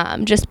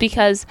 Just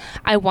because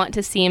I want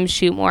to see him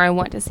shoot more. I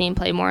want to see him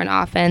play more in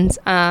offense.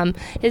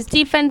 His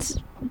defense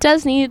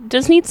does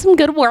need some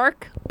good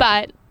work,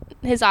 but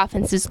his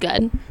offense is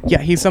good.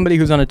 Yeah, he's somebody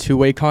who's on a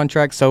two-way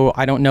contract, so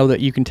I don't know that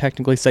you can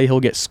technically say he'll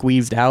get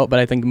squeezed out, but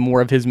I think more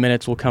of his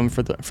minutes will come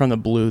from the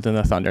Blue than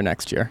the Thunder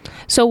next year.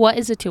 So what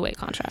is a two-way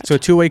contract? So a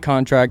two-way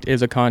contract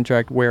is a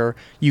contract where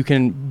you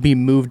can be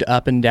moved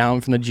up and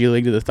down from the G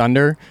League to the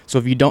Thunder. So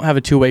if you don't have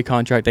a two-way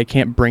contract, they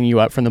can't bring you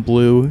up from the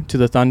Blue to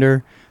the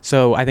Thunder.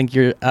 So I think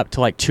you're up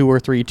to like 2 or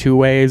 3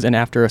 two-ways, and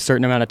after a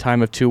certain amount of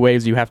time of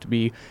two-ways, you have to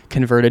be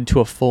converted to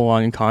a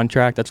full-on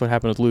contract. That's what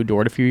happened with Lou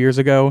Dort a few years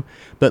ago.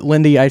 But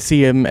Lindy, I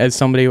see him as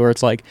somebody where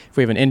it's like if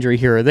we have an injury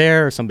here or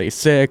there, or somebody's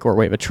sick, or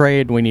we have a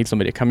trade and we need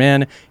somebody to come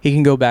in, he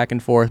can go back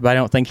and forth, but I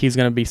don't think he's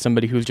going to be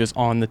somebody who's just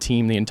on the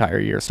team the entire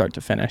year start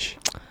to finish.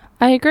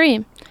 I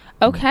agree.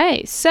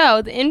 Okay,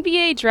 so the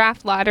NBA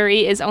draft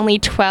lottery is only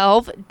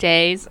 12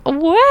 days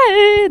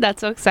away.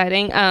 That's so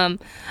exciting.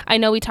 I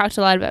know we talked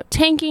a lot about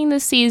tanking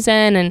this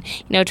season and,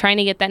 trying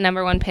to get that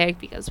number 1 pick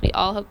because we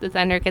all hope the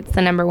Thunder gets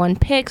the number 1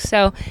 pick.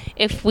 So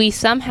if we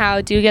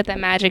somehow do get that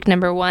magic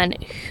number 1,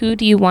 who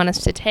do you want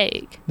us to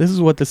take? This is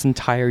what this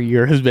entire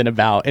year has been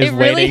about, is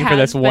really waiting for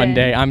this one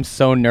day. I'm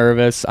so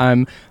nervous.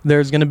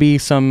 There's going to be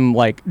some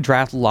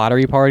draft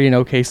lottery party in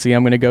OKC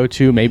I'm going to go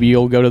to. Maybe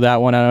you'll go to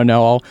that one. I don't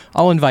know.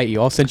 I'll invite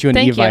you. I'll send you an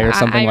Evite or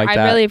something like that.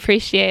 I really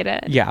appreciate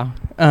it. Yeah.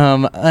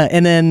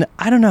 And then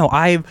I don't know.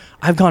 I've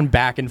gone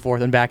back and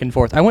forth and back and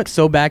forth. I went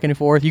so back and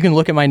forth. You can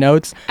look at my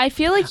notes. I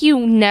feel like you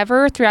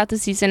never throughout the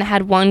season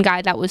had one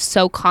guy that was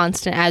so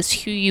constant as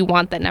who you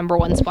want that number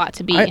 1 spot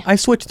to be. I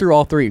switched through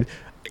all 3.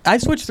 I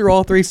switched through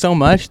all 3 so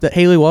much that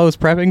Haleigh, while I was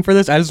prepping for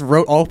this, I just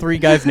wrote all 3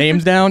 guys'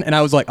 names down, and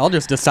I was like, I'll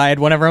just decide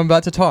whenever I'm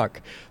about to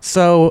talk.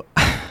 So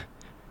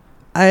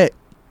I'm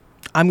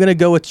going to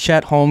go with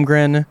Chet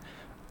Holmgren.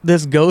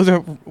 This goes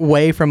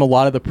away from a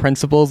lot of the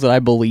principles that I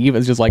believe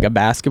as just a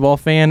basketball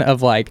fan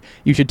of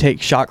you should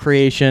take shot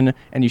creation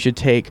and you should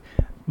take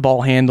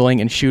ball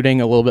handling and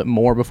shooting a little bit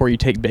more before you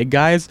take big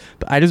guys.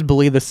 But I just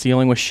believe the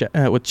ceiling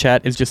with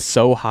Chet is just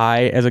so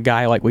high as a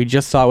guy like we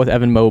just saw with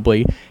Evan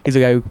Mobley. He's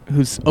a guy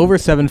who's over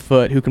 7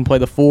 foot, who can play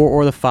the 4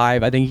 or the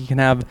 5. I think he can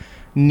have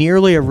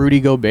nearly a Rudy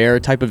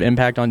Gobert type of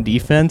impact on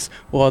defense,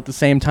 while at the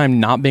same time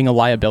not being a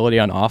liability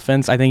on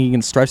offense. I think he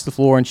can stretch the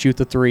floor and shoot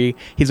the 3.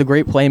 He's a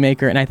great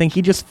playmaker, and I think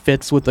he just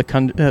fits with the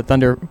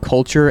Thunder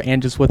culture and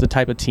just with the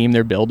type of team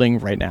they're building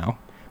right now.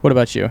 What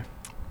about you?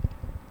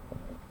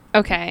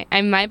 Okay,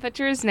 I might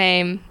butcher his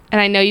name,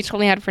 and I know you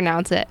told me how to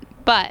pronounce it,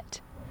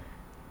 but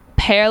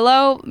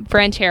Paolo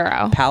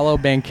Banchero.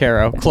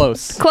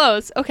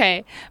 Close,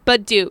 okay.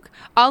 But Duke.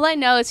 All I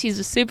know is he's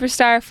a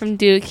superstar from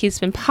Duke. He's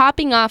been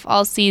popping off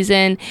all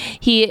season.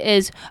 He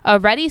is a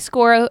ready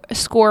scorer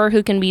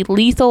who can be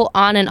lethal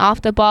on and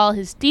off the ball.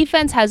 His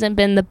defense hasn't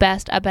been the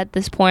best up at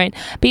this point,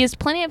 but he has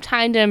plenty of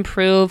time to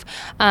improve,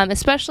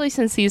 especially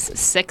since he's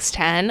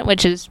 6'10",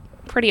 which is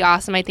pretty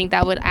awesome. I think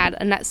that would add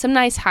some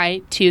nice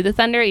height to the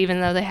Thunder, even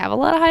though they have a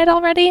lot of height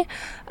already.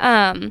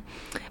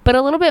 But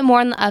a little bit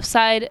more on the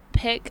upside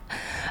pick,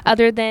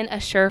 other than a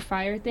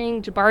surefire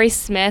thing. Jabari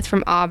Smith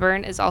from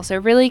Auburn is also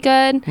really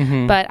good,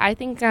 but I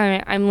think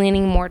I'm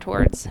leaning more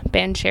towards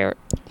Banchero.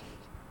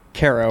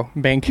 I'm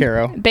going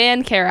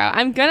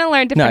to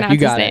learn to pronounce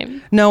his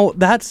name. No,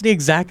 that's the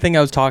exact thing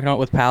I was talking about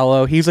with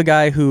Paolo. He's a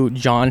guy who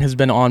John has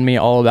been on me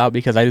all about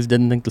because I just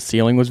didn't think the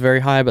ceiling was very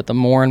high, but the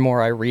more and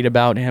more I read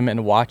about him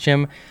and watch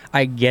him,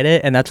 I get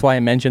it, and that's why I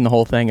mentioned the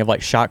whole thing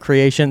of shot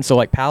creation.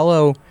 So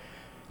Paolo,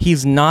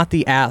 he's not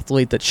the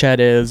athlete that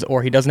Chet is,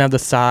 or he doesn't have the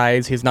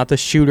size. He's not the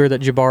shooter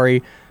that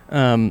Jabari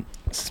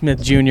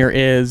Smith Jr.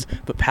 is,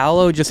 but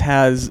Paolo just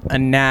has a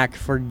knack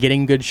for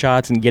getting good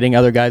shots and getting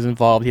other guys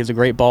involved. He has a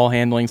great ball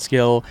handling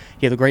skill.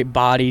 He has a great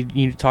body.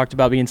 You talked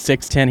about being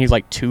 6'10". He's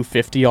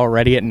 250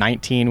 already at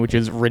 19, which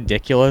is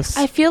ridiculous.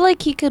 I feel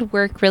like he could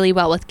work really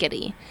well with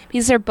Giddey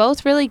because they're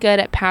both really good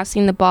at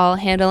passing the ball,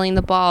 handling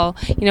the ball,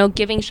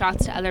 giving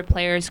shots to other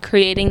players,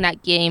 creating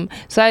that game.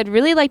 So I'd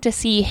really like to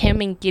see him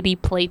and Giddey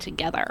play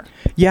together.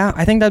 Yeah,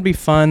 I think that'd be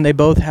fun. They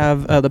both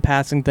have the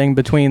passing thing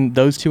between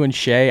those two and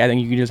Shea. I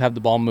think you can just have the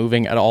ball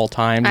moving at all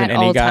times, and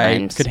any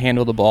guy could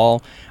handle the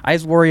ball. I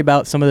just worry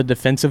about some of the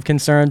defensive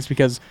concerns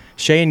because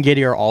Shea and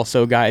Giddey are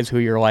also guys who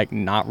you're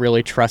not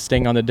really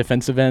trusting on the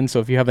defensive end.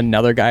 So if you have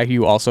another guy who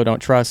you also don't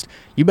trust,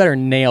 you better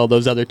nail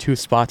those other 2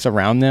 spots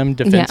around them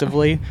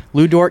defensively. Yeah.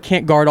 Lou Dort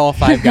can't guard all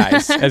 5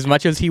 guys as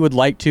much as he would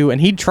like to,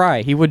 and he'd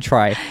try. He would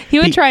try. He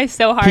would try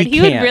so hard. He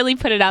would really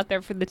put it out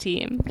there for the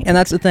team. And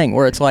that's the thing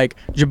where it's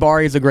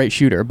Jabari is a great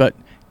shooter, but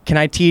can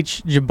I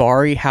teach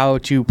Jabari how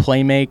to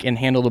play make and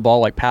handle the ball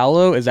like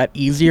Paolo? Is that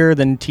easier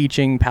than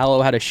teaching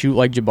Paolo how to shoot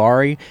like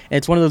Jabari? And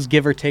it's one of those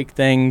give or take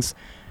things.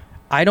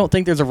 I don't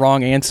think there's a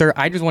wrong answer.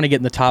 I just want to get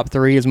in the top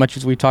 3 as much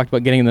as we talked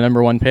about getting the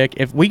number 1 pick.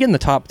 If we get in the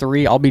top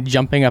 3, I'll be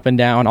jumping up and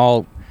down.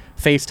 I'll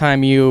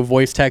FaceTime you,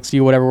 voice text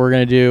you, whatever we're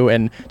going to do,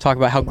 and talk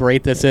about how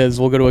great this is.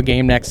 We'll go to a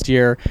game next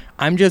year.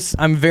 I'm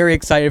very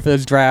excited for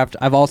this draft.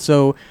 I've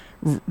also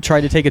tried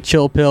to take a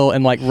chill pill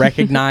and like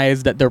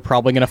recognize that they're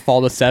probably going to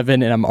fall to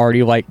 7, and I'm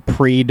already like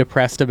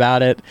pre-depressed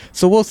about it.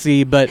 So we'll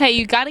see. But hey,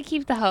 you got to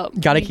keep the hope.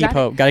 Got to keep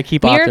hope. Got to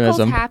keep miracles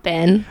optimism.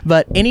 Happen.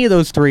 But any of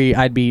those 3,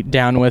 I'd be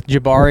down with.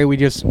 Jabari,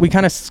 we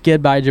kind of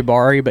skid by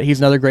Jabari, but he's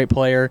another great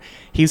player.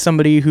 He's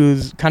somebody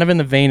who's kind of in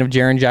the vein of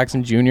Jaren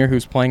Jackson Jr.,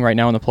 who's playing right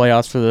now in the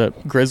playoffs for the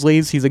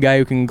Grizzlies. He's a guy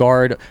who can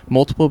guard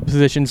multiple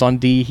positions on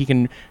D. He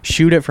can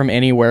shoot it from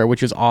anywhere,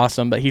 which is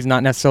awesome, but he's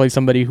not necessarily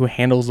somebody who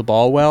handles the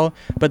ball well.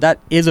 But that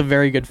is a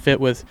very good fit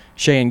with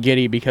Shea and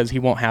Giddey because he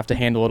won't have to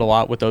handle it a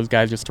lot with those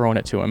guys just throwing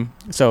it to him.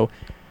 So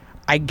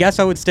I guess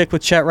I would stick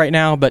with Chet right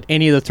now, but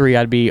any of the 3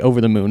 I'd be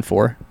over the moon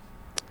for.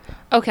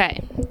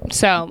 Okay,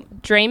 so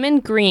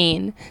Draymond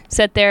Green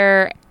said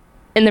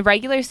in the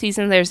regular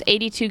season there's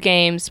 82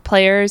 games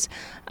players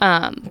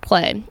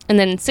play, and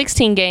then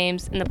 16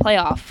 games in the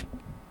playoff.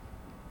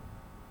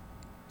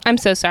 I'm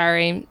so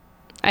sorry.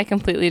 I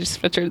completely just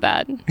butchered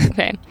that.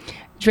 Okay.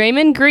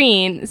 Draymond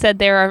Green said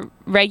there are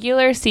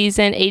regular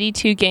season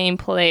 82 game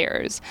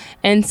players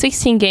and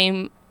 16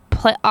 game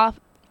playoff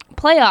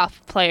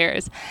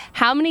players.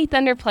 How many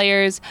Thunder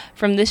players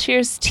from this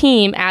year's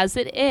team, as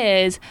it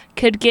is,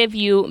 could give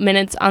you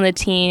minutes on the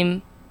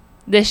team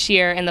this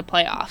year in the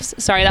playoffs?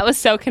 Sorry, that was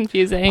so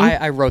confusing.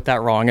 I wrote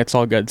that wrong. It's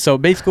all good. So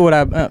basically what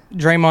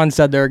Draymond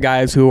said, there are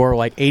guys who are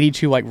like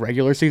 82 like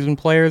regular season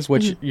players,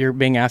 which you're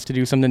being asked to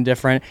do something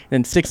different.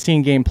 And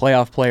 16 game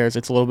playoff players,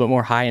 it's a little bit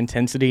more high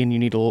intensity and you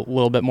need a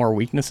little bit more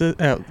weaknesses,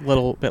 a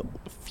little bit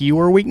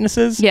fewer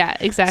weaknesses. Yeah,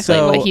 exactly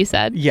what he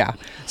said. Yeah.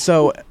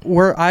 So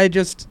I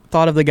just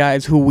thought of the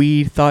guys who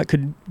we thought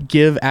could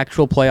give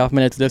actual playoff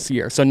minutes this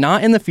year. So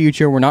not in the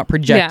future, we're not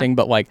projecting,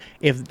 but like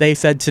if they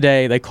said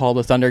today, they called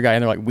the Thunder guy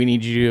and they're like, we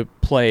need you to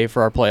play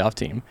for our playoff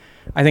team.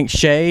 I think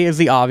Shea is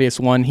the obvious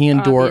one. He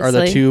and Dort are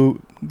the 2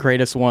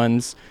 greatest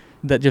ones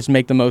that just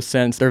make the most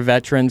sense. They're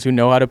veterans who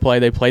know how to play.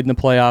 They played in the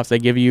playoffs. They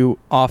give you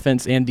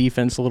offense and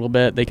defense a little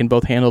bit. They can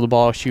both handle the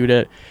ball, shoot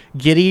it.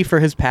 Giddey for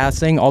his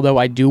passing, although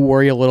I do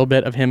worry a little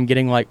bit of him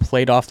getting like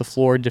played off the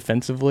floor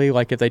defensively,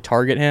 like if they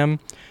target him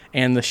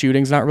and the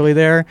shooting's not really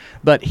there.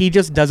 But he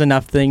just does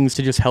enough things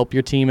to just help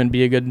your team and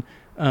be a good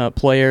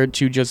player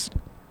to just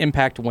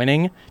impact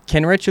winning.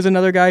 Kenrich is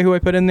another guy who I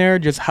put in there,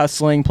 just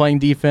hustling, playing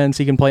defense.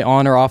 He can play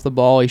on or off the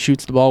ball. He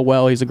shoots the ball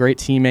well. He's a great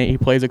teammate. He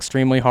plays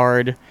extremely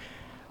hard.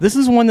 This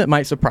is one that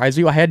might surprise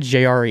you. I had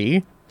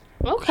JRE.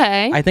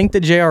 Okay. I think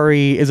that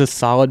JRE is a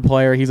solid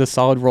player. He's a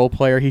solid role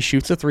player. He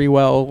shoots a 3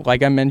 well,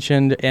 like I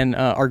mentioned in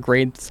our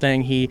grades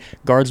thing. He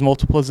guards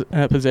multiple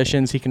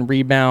positions. He can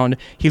rebound.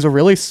 He's a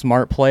really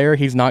smart player.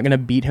 He's not going to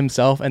beat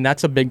himself, and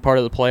that's a big part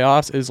of the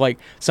playoffs is like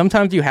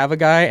sometimes you have a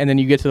guy and then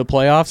you get to the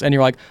playoffs and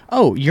you're like,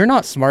 oh, you're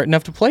not smart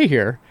enough to play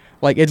here.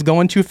 Like it's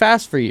going too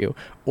fast for you,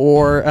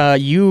 or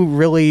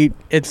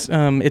it's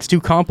too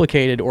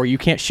complicated, or you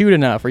can't shoot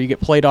enough, or you get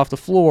played off the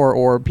floor,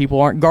 or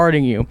people aren't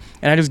guarding you.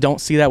 And I just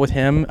don't see that with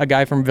him. A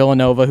guy from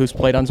Villanova who's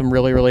played on some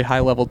really, really high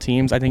level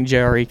teams. I think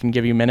JRE can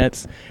give you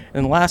minutes.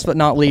 And last but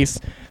not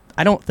least,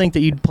 I don't think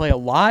that you'd play a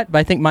lot, but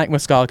I think Mike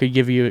Muscala could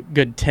give you a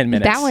good 10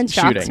 minutes. That one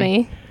shocks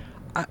me.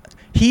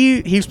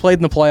 He's played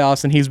in the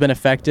playoffs and he's been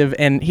effective,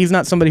 and he's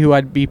not somebody who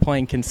I'd be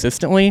playing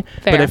consistently.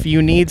 Fair. But if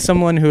you need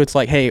someone who it's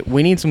like, hey,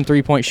 we need some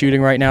 3-point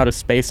shooting right now to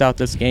space out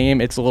this game,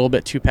 it's a little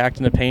bit too packed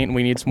in the paint and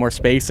we need some more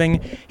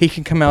spacing, he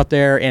can come out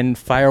there and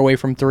fire away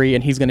from 3,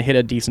 and he's going to hit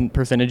a decent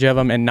percentage of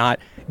them and not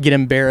get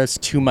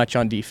embarrassed too much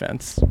on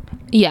defense.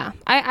 Yeah,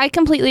 I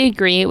completely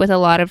agree with a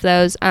lot of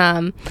those.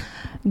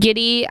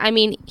 Giddey, I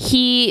mean,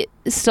 he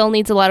still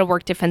needs a lot of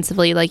work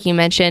defensively, like you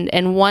mentioned.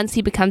 And once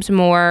he becomes a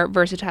more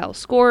versatile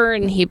scorer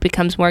and he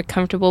becomes more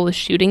comfortable with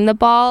shooting the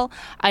ball,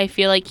 I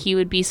feel like he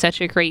would be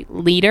such a great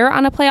leader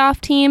on a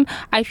playoff team.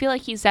 I feel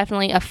like he's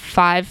definitely a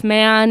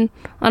 5-man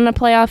on a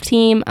playoff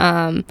team.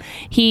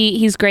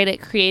 He's great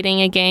at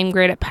creating a game,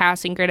 great at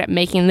passing, great at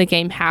making the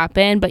game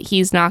happen, but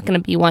he's not going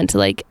to be one to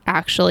like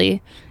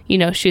actually,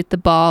 shoot the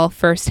ball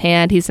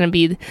firsthand. He's going to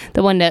be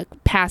the one to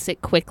pass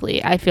it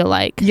quickly, I feel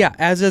like. Yeah,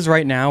 as is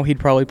right now, he'd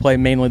probably play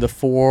mainly the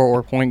 4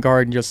 or point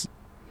guard and just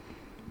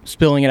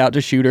spilling it out to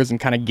shooters and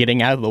kind of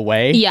getting out of the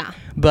way. Yeah.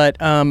 But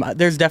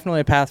there's definitely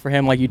a path for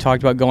him, like you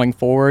talked about, going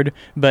forward.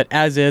 But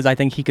as is, I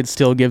think he could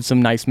still give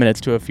some nice minutes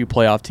to a few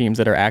playoff teams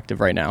that are active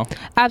right now.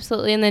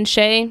 Absolutely. And then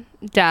Shea,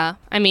 duh.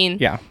 I mean,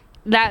 yeah.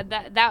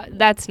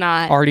 That's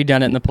not already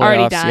done it in the playoffs.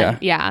 Already done,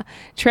 yeah.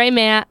 Trey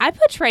Mann, I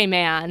put Trey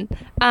Mann.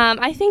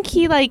 I think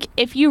he,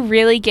 if you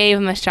really gave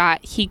him a shot,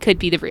 he could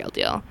be the real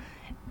deal.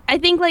 I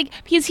think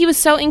because he was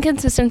so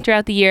inconsistent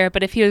throughout the year,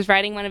 but if he was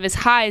riding one of his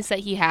highs that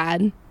he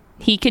had,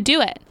 he could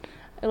do it.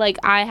 like,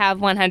 I have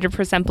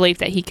 100% belief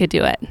that he could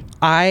do it.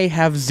 I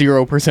have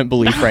 0%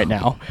 belief right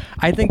now.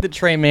 I think that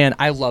Trey Mann,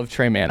 I love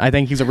Trey Mann. I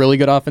think he's a really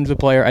good offensive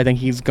player. I think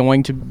he's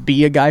going to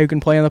be a guy who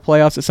can play in the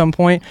playoffs at some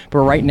point. But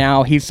right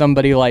now, he's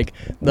somebody like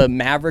the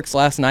Mavericks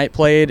last night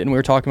played, and we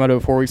were talking about it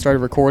before we started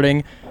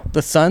recording.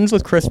 The Suns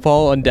with Chris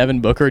Paul and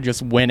Devin Booker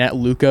just went at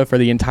Luka for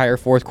the entire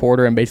fourth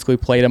quarter and basically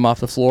played him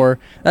off the floor.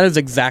 That is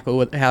exactly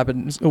what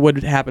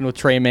would happen with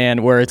Trey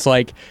Mann, where it's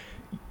like,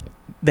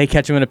 they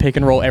catch him in a pick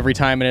and roll every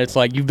time, and it's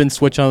like you've been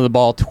switching on the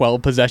ball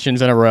 12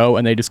 possessions in a row,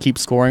 and they just keep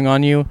scoring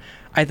on you.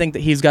 I think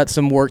that he's got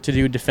some work to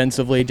do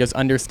defensively, just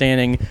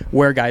understanding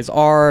where guys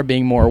are,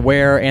 being more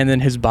aware, and then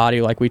his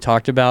body, like we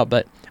talked about.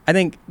 But I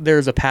think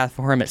there's a path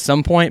for him at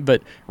some point,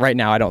 but right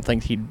now I don't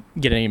think he'd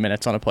get any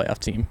minutes on a playoff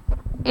team.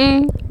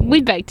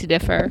 We beg to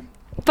differ.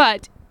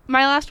 But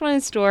my last one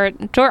is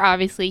Dort. Dort,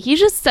 obviously, he's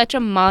just such a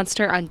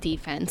monster on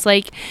defense.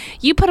 Like,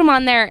 you put him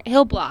on there,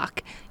 he'll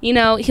block. You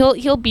know,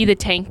 he'll be the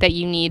tank that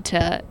you need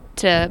to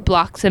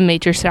block some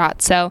major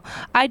shots. So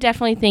I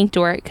definitely think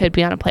Dort could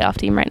be on a playoff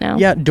team right now.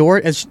 Yeah,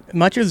 Dort, as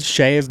much as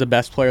Shea is the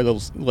best player of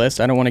the list,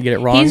 I don't want to get it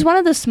wrong. He's one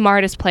of the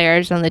smartest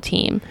players on the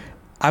team.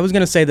 I was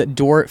going to say that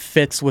Dort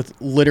fits with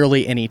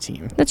literally any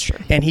team. That's true.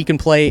 And he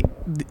plays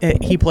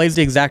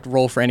the exact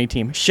role for any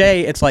team.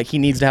 Shea, it's like he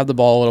needs to have the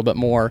ball a little bit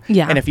more.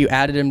 Yeah. And if you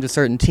added him to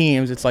certain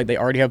teams, it's like they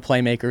already have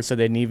playmakers, so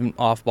they need him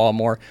off ball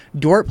more.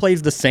 Dort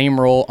plays the same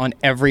role on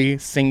every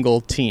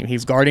single team.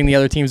 He's guarding the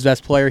other team's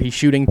best player. He's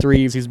shooting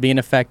threes. He's being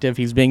effective.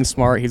 He's being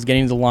smart. He's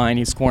getting to the line.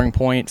 He's scoring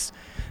points.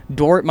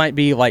 Dort might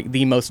be like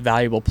the most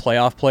valuable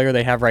playoff player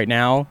they have right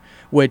now,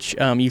 which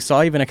you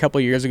saw even a couple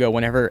of years ago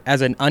whenever, as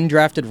an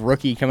undrafted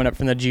rookie coming up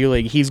from the G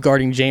League, he's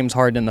guarding James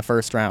Harden in the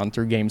first round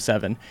through Game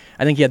 7.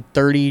 I think he had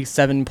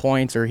 37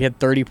 points, or he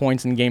had 30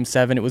 points in Game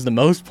 7. It was the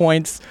most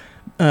points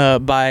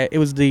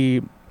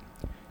he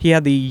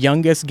had the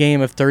youngest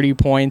game of 30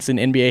 points in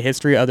NBA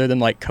history other than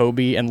like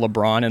Kobe and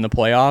LeBron in the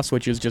playoffs,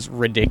 which is just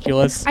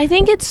ridiculous. I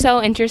think it's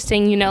so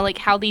interesting, you know, like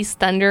how these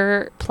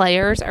Thunder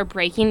players are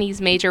breaking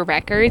these major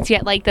records,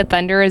 yet like the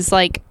Thunder is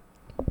like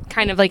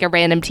kind of like a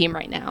random team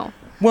right now.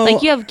 Well,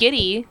 like, you have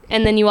Giddey,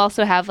 and then you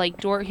also have like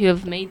Dort, who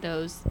have made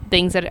those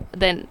things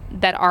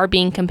that are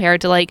being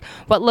compared to like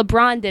what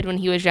LeBron did when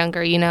he was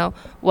younger, you know,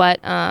 what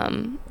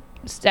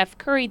Steph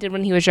Curry did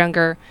when he was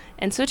younger.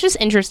 And so it's just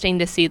interesting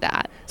to see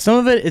that. Some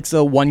of it's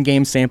a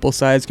one-game sample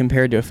size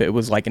compared to if it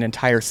was like an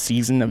entire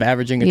season of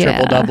averaging a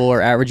triple-double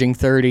or averaging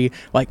 30.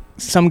 Like,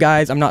 some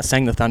guys, I'm not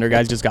saying the Thunder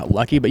guys just got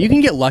lucky, but you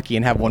can get lucky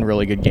and have one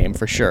really good game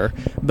for sure.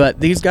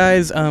 But these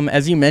guys,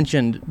 as you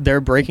mentioned,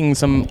 they're breaking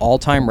some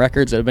all-time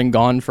records that have been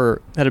going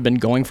for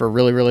a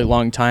really, really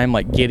long time,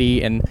 like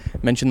Giddey, and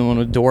mentioned the one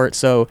with Dort.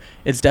 So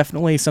it's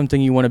definitely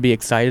something you want to be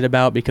excited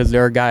about because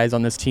there are guys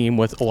on this team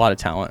with a lot of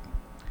talent.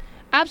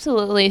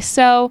 Absolutely.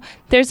 So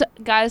there's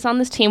guys on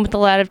this team with a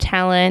lot of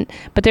talent,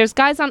 but there's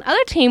guys on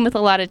other team with a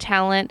lot of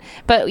talent.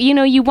 But, you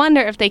know, you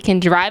wonder if they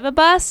can drive a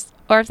bus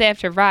or if they have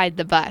to ride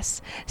the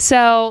bus.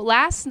 So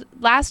last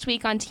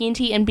week on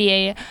TNT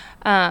NBA,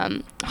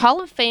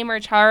 Hall of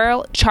Famer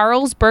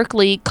Charles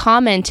Barkley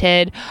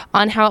commented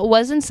on how it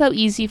wasn't so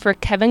easy for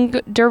Kevin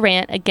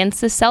Durant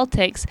against the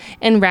Celtics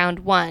in round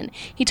 1.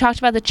 He talked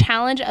about the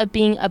challenge of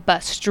being a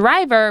bus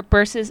driver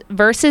versus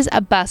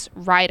a bus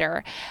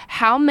rider.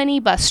 How many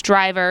bus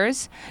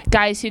drivers,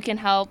 guys who can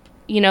help,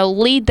 you know,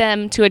 lead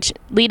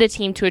a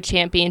team to a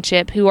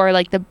championship, who are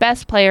like the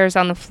best players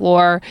on the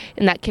floor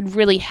and that could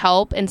really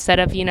help instead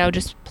of, you know,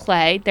 just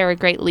play. They're a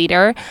great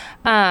leader.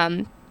 How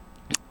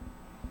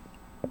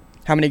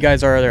many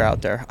guys are there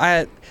out there?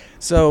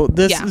 So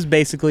this is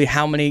basically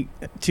how many,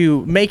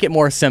 to make it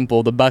more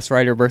simple, the bus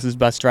rider versus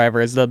bus driver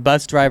is the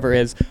bus driver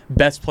is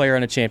best player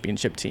on a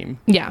championship team.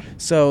 Yeah.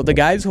 So the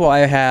guys who I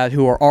had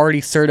who are already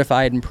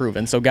certified and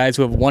proven, so guys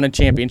who have won a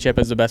championship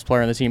as the best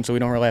player on the team, so we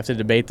don't really have to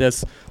debate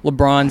this,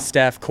 LeBron,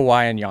 Steph,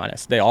 Kawhi, and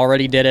Giannis. They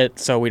already did it,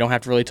 so we don't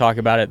have to really talk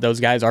about it.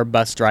 Those guys are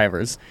bus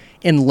drivers.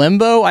 In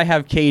limbo, I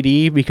have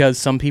KD because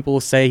some people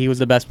say he was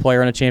the best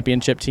player on a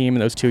championship team in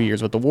those 2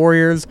 years with the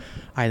Warriors.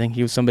 I think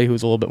he was somebody who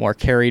was a little bit more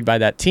carried by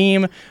that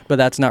team, but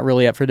that's not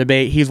really up for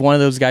debate. He's one of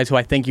those guys who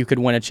I think you could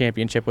win a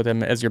championship with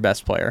him as your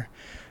best player.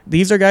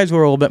 These are guys who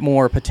are a little bit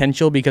more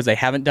potential because they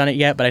haven't done it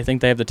yet, but I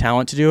think they have the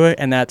talent to do it,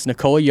 and that's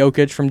Nikola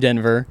Jokic from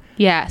Denver.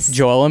 Yes.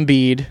 Joel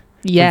Embiid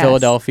from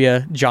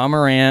Philadelphia. Ja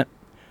Morant,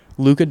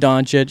 Luka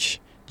Doncic,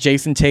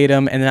 Jason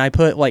Tatum, and then I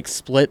put like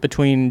split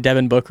between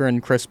Devin Booker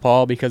and Chris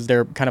Paul because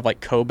they're kind of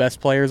like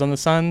co-best players on the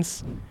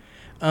Suns.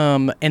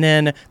 And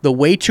then the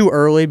way too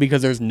early,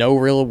 because there's no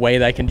real way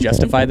that I can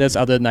justify this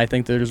other than I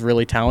think they're just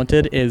really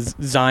talented, is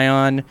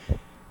Zion,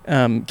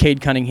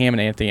 Cade Cunningham,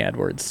 and Anthony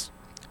Edwards.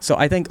 So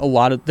I think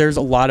there's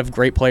a lot of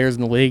great players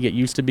in the league. It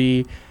used to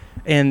be,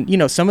 and you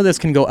know, some of this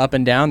can go up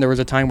and down. There was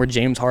a time where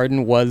James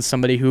Harden was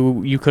somebody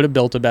who you could have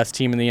built a best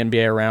team in the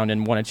NBA around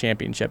and won a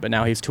championship, but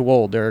now he's too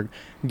old. There are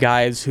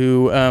guys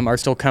who are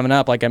still coming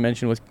up, like I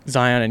mentioned with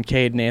Zion and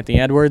Cade and Anthony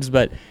Edwards,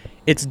 but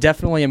it's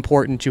definitely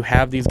important to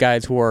have these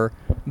guys who are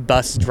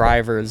bus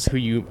drivers who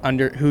you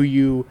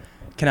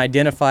can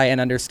identify and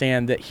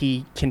understand that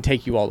he can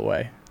take you all the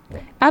way.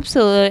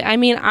 Absolutely. I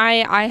mean,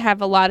 I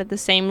have a lot of the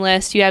same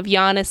list. You have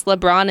Giannis,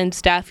 LeBron, and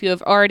Steph, who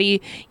have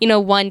already,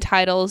 won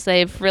titles.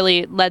 They've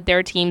really led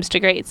their teams to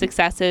great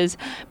successes.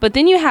 But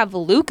then you have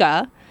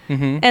Luka.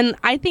 Mm-hmm. And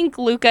I think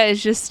Luka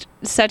is just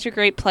such a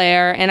great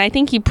player, and I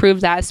think he proved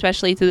that,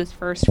 especially through this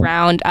first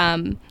round.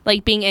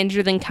 Being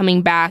injured and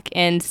coming back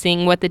and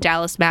seeing what the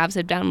Dallas Mavs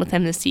have done with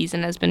him this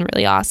season has been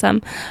really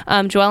awesome.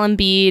 Joel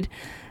Embiid,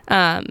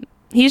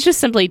 he's just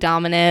simply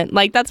dominant.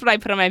 That's what I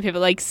put on my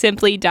paper,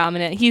 simply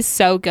dominant. He's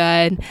so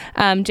good.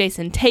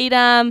 Jason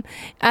Tatum.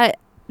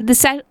 The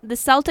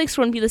Celtics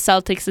wouldn't be the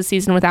Celtics this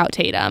season without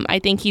Tatum. I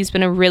think he's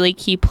been a really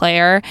key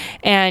player,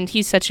 and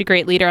he's such a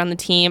great leader on the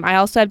team. I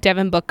also have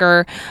Devin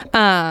Booker,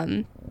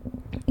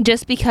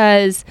 just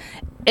because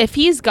if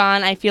he's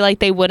gone, I feel like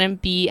they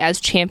wouldn't be as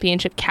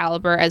championship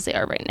caliber as they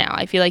are right now.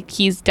 I feel like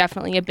he's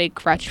definitely a big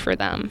crutch for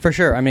them. For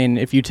sure. I mean,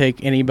 if you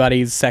take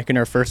anybody's second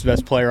or first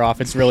best player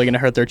off, it's really going to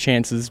hurt their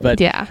chances.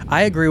 But yeah,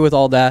 I agree with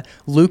all that.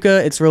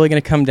 Luka, it's really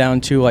going to come down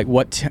to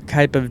what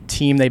type of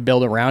team they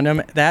build around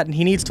him. That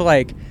he needs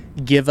to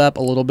give up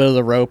a little bit of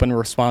the rope and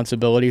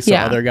responsibility so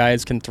other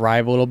guys can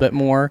thrive a little bit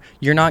more.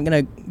 You're not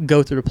going to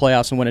go through the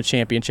playoffs and win a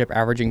championship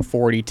averaging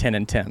 40, 10,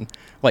 and 10.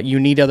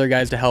 You need other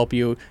guys to help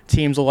you.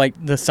 Teams like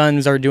the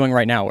Suns are doing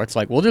right now, where it's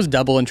we'll just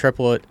double and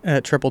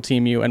triple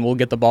team you, and we'll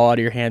get the ball out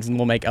of your hands, and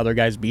we'll make other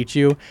guys beat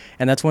you.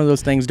 And that's one of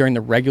those things during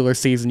the regular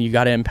season. You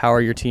got to empower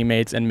your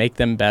teammates and make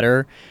them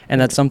better. And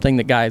that's something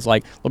that guys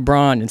like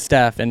LeBron and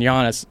Steph and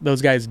Giannis,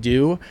 those guys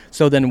do.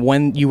 So then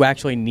when you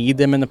actually need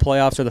them in the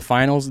playoffs or the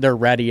finals, they're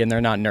ready and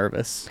they're not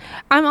nervous.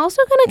 I'm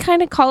also going to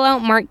kind of call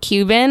out Mark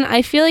Cuban.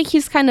 I feel like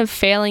he's kind of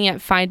failing at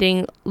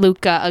finding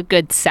Luka a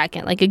good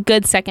second, a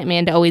good second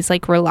man to always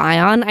rely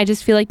on. I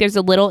just feel like there's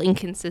a little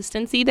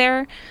inconsistency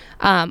there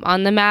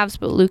on the Mavs,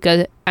 but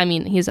Luka, I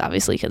mean, he's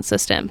obviously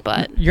consistent.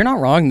 But you're not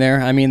wrong there.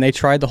 I mean, they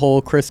tried the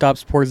whole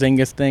Kristaps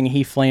Porzingis thing.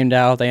 He flamed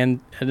out. They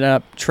ended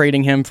up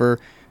trading him for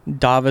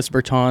Davis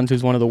Bertans,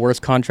 who's one of the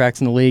worst contracts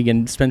in the league,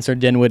 and Spencer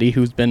Dinwiddie,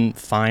 who's been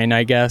fine,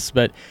 I guess.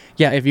 But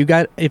yeah, if you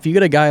get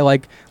a guy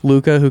like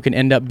Luka who can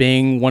end up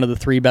being one of the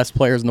 3 best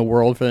players in the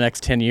world for the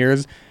next 10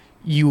 years,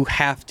 you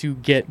have to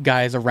get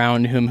guys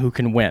around him who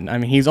can win. I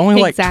mean, he's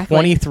only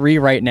 23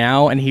 right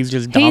now, and he's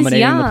just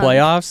dominating the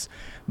playoffs.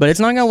 But it's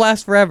not going to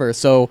last forever,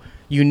 so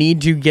you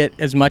need to get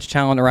as much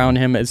talent around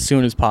him as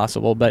soon as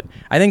possible. But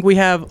I think we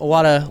have a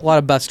lot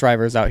of bus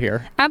drivers out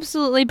here.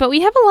 Absolutely, but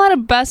we have a lot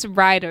of bus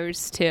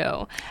riders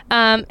too.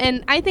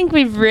 And I think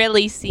we've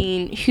really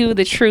seen who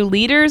the true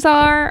leaders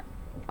are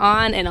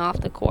on and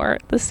off the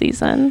court this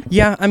season.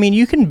 Yeah, I mean,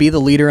 you can be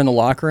the leader in the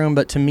locker room,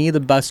 but to me,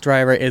 the bus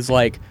driver is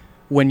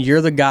when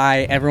you're the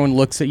guy, everyone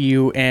looks at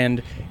you,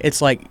 and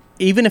it's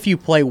even if you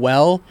play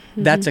well,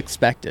 that's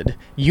expected.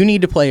 You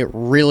need to play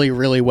really,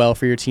 really well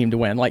for your team to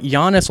win.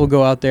 Giannis will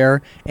go out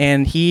there,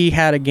 and he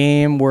had a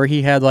game where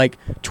he had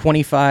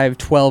 25,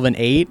 12, and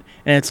 8,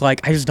 and it's I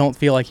just don't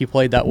feel like he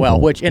played that well,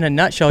 which in a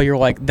nutshell,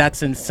 you're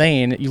that's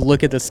insane. You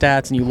look at the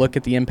stats, and you look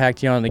at the impact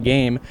he had on the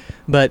game,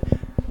 but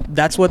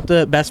that's what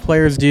the best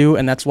players do,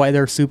 and that's why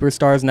they're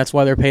superstars, and that's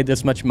why they're paid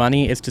this much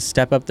money, is to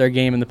step up their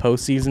game in the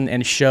postseason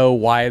and show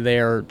why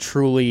they're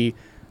truly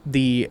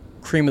the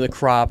cream of the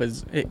crop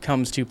as it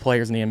comes to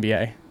players in the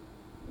NBA.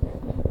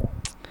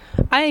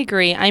 I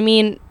agree. I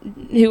mean,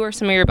 who are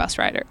some of your bus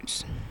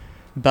riders?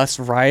 Bus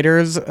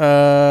riders?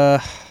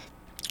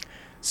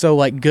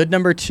 So good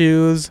number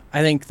 2s,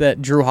 I think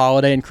that Drew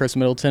Holiday and Chris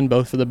Middleton,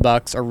 both for the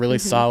Bucks, are really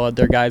solid.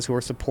 They're guys who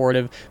are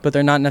supportive, but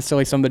they're not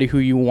necessarily somebody who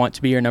you want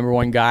to be your number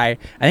 1 guy.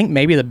 I think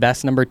maybe the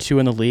best number 2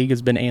 in the league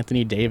has been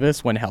Anthony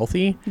Davis when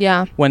healthy.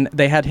 Yeah. When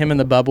they had him in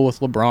the bubble with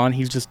LeBron,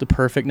 he's just the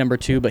perfect number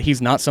 2, but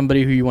he's not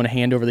somebody who you want to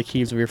hand over the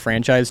keys of your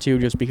franchise to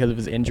just because of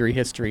his injury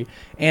history.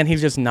 And he's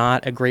just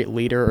not a great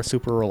leader or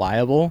super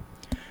reliable,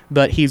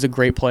 but he's a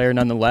great player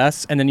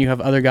nonetheless. And then you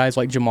have other guys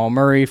like Jamal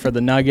Murray for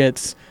the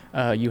Nuggets.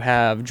 You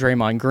have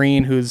Draymond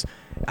Green, who's,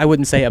 I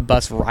wouldn't say a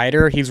bus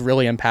rider. He's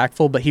really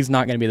impactful, but he's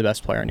not going to be the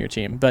best player on your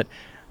team. But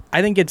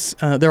I think it's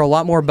there are a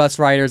lot more bus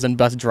riders than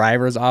bus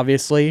drivers,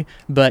 obviously,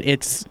 but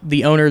it's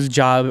the owner's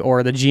job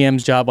or the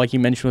GM's job, like you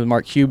mentioned with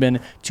Mark Cuban,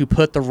 to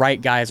put the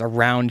right guys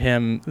around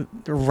him,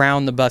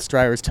 around the bus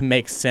drivers to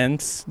make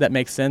sense,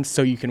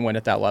 so you can win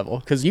at that level.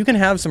 Because you can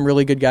have some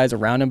really good guys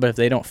around him, but if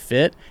they don't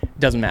fit, it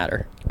doesn't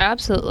matter.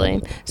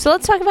 Absolutely. So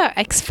let's talk about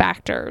X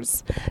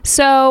factors.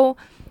 So,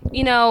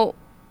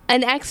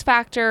 an X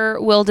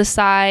factor will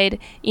decide,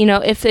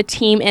 if the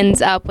team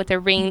ends up with a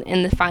ring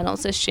in the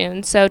finals this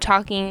June. So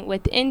talking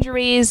with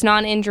injuries,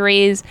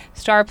 non-injuries,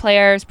 star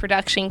players,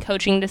 production,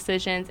 coaching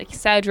decisions,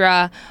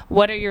 etc.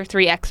 What are your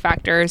 3 X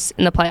factors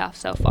in the playoffs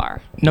so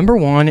far? Number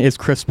 1 is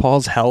Chris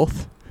Paul's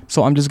health.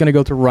 So I'm just going to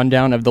go through a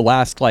rundown of the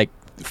last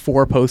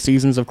 4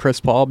 postseasons of Chris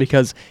Paul,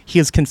 because he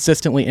is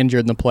consistently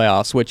injured in the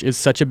playoffs, which is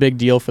such a big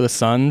deal for the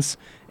Suns,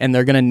 and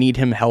they're going to need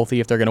him healthy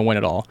if they're going to win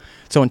it all.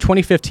 So in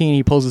 2015,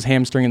 he pulls his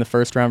hamstring in the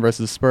first round versus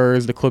the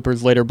Spurs. The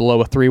Clippers later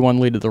blow a 3-1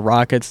 lead to the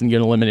Rockets and get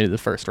eliminated in the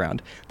first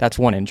round. That's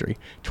one injury.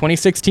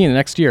 2016, the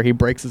next year, he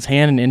breaks his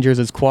hand and injures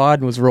his quad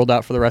and was ruled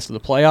out for the rest of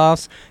the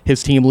playoffs.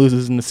 His team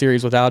loses in the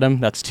series without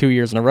him. That's 2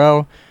 years in a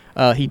row.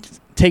 He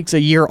takes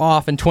a year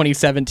off in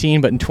 2017,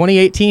 but in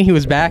 2018 he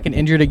was back and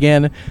injured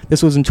again.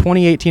 This was in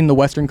 2018, the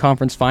Western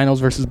Conference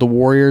Finals versus the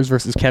Warriors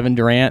versus Kevin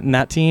Durant and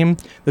that team.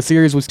 The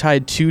series was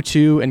tied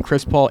 2-2, and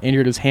Chris Paul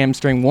injured his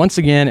hamstring once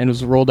again and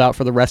was rolled out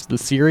for the rest of the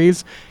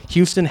series.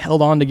 Houston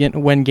held on to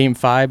win Game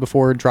 5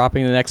 before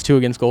dropping the next two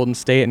against Golden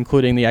State,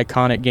 including the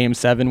iconic Game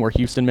 7 where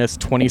Houston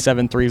missed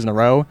 27 threes in a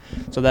row.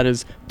 So that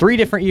is 3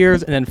 different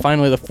years, and then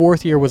finally the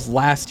fourth year was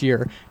last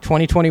year,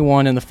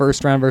 2021, in the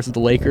first round versus the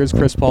Lakers.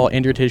 Chris Paul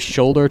injured his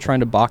shoulder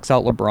trying to box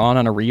out LeBron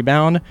on a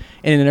rebound.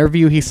 In an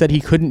interview, he said he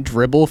couldn't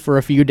dribble for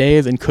a few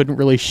days and couldn't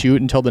really shoot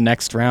until the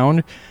next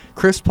round.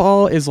 Chris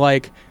Paul is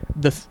like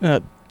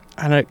the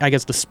I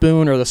guess the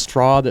spoon or the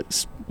straw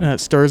that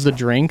stirs the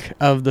drink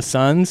of the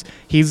Suns.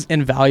 He's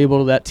invaluable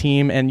to that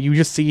team, and you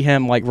just see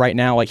him like right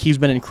now, like he's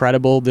been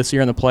incredible this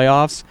year in the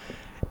playoffs,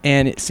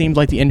 and it seems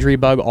like the injury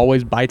bug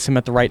always bites him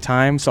at the right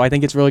time. So I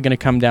think it's really going to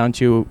come down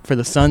to, for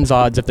the Suns'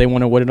 odds, if they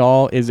want to win it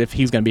all, is if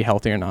he's going to be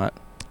healthy or not.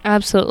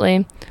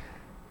 Absolutely.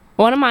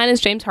 One of mine is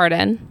James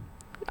Harden.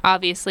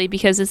 Obviously,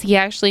 because is he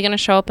actually going to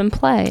show up and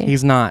play?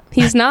 He's not.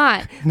 He's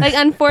not. Like,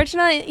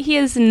 unfortunately, he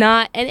is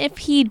not. And if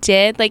he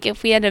did, like,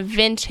 if we had a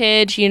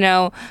vintage,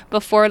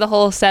 before the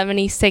whole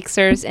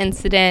 76ers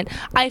incident,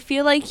 I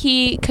feel like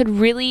he could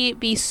really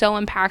be so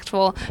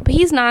impactful. But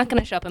he's not going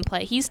to show up and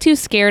play. He's too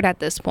scared at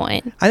this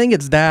point. I think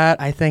it's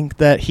that. I think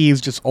that he's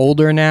just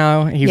older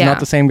now. He's not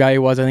the same guy he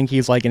was. I think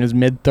he's, like, in his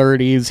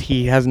mid-30s.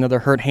 He has another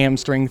hurt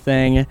hamstring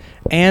thing.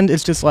 And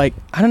it's just, like,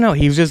 I don't know.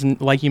 He's just,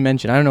 like you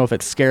mentioned, I don't know if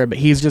it's scared, but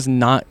he's just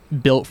not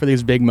built for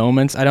these big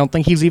moments. I don't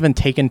think he's even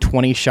taken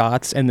 20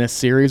 shots in this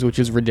series, which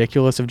is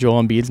ridiculous if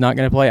Joel Embiid's not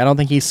going to play. I don't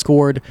think he's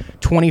scored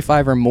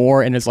 25 or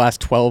more in his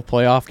last 12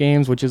 playoff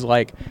games, which is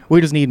like,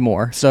 we just need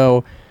more.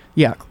 So,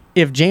 yeah,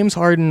 if James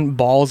Harden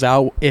balls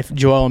out, if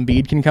Joel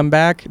Embiid can come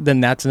back,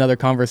 then that's another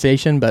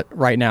conversation. But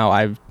right now,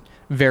 I'm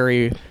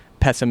very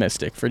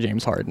pessimistic for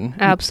James Harden.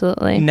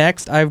 Absolutely.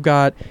 Next, I've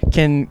got,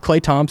 can Klay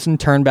Thompson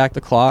turn back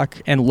the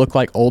clock and look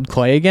like old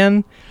Klay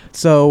again?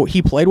 So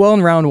he played well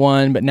in round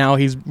 1, but now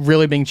he's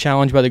really being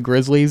challenged by the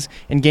Grizzlies.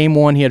 In game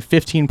 1, he had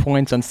 15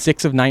 points on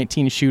 6 of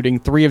 19 shooting,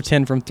 3 of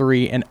 10 from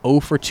 3, and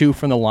 0 for 2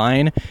 from the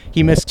line.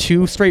 He missed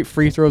 2 straight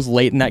free throws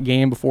late in that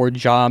game before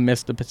Ja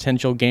missed the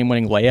potential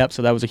game-winning layup,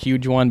 so that was a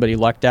huge one, but he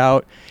lucked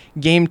out.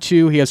 Game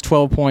 2, he has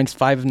 12 points,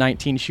 5 of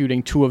 19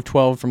 shooting, 2 of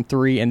 12 from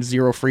 3, and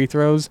 0 free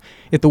throws.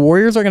 If the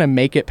Warriors are going to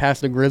make it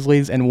past the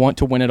Grizzlies and want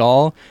to win it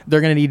all,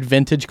 they're going to need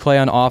vintage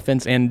Klay on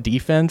offense and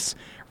defense.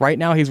 Right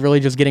now, he's really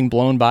just getting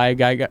blown by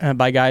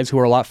guys who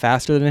are a lot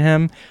faster than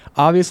him.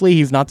 Obviously,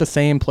 he's not the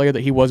same player that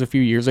he was a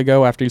few years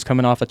ago after he's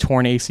coming off a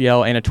torn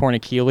ACL and a torn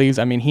Achilles.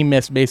 I mean, he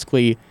missed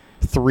basically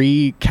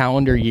 3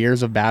 calendar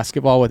years of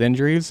basketball with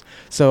injuries.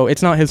 So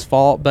it's not his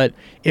fault, but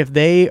if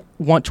they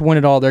want to win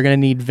it all, they're going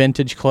to need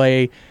vintage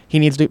Klay. He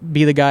needs to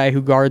be the guy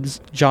who guards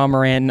Ja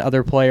Morant and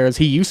other players.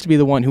 He used to be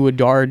the one who would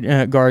guard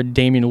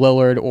Damian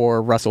Lillard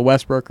or Russell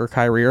Westbrook or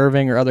Kyrie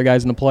Irving or other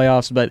guys in the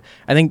playoffs, but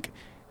I think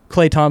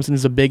Klay Thompson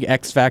is a big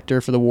X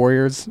factor for the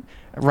Warriors.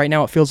 Right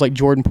now, it feels like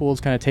Jordan Poole is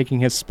kind of taking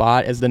his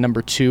spot as the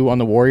number 2 on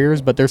the Warriors,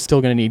 but they're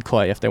still going to need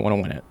Klay if they want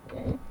to win it.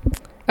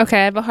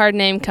 Okay, I have a hard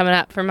name coming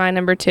up for my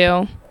number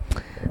 2.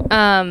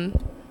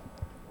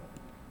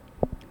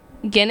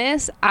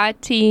 Giannis.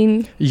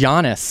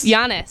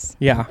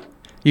 Yeah.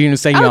 You're going to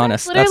say Giannis.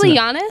 That's literally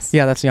Giannis?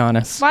 Yeah, that's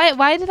Giannis.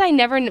 Why did I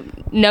never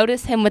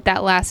notice him with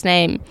that last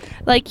name?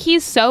 Like,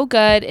 he's so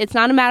good. It's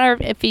not a matter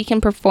of if he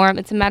can perform.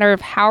 It's a matter of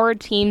how our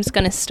team's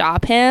going to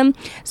stop him.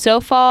 So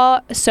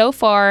far,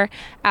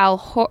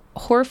 Al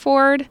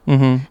Horford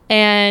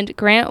and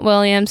Grant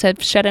Williams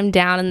have shut him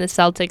down in the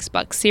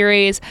Celtics-Bucks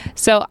series.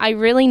 So I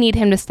really need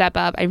him to step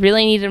up. I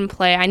really need him to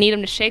play. I need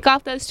him to shake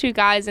off those 2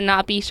 guys and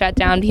not be shut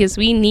down because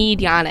we need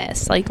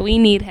Giannis. Like, we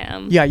need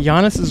him. Yeah,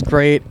 Giannis is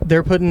great.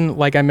 They're putting,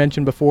 like I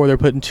mentioned before, they're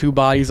putting 2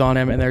 bodies on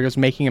him and they're just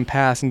making him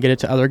pass and get it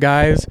to other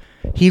guys.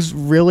 He's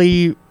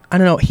really, I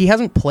don't know, he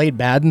hasn't played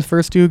bad in the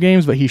first 2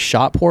 games, but he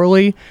shot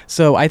poorly.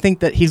 So I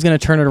think that he's going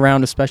to turn it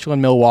around, especially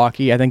in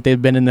Milwaukee. I think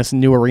they've been in this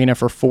new arena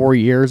for 4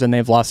 years and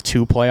they've lost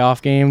 2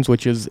 playoff games,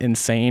 which is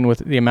insane with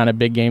the amount of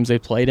big games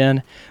they've played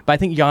in. But I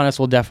think Giannis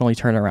will definitely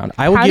turn it around.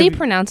 How do you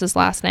pronounce his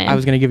last name? I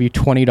was going to give you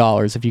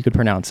 $20 if you could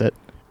pronounce it.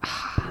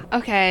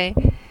 Okay.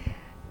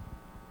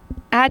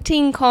 No,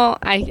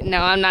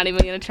 I'm not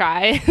even going to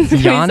try.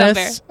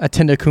 Giannis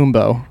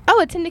Antetokounmpo.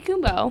 Oh,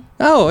 Antetokounmpo.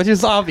 Oh, it's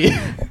just obvious.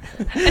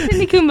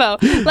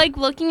 Antetokounmpo. Like,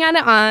 looking at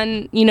it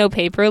on,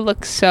 paper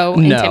looks so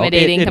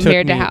intimidating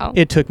compared to how.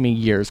 It took me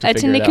years to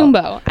figure it out.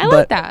 Antetokounmpo. I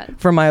like that.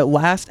 For my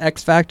last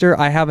X Factor,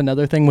 I have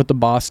another thing with the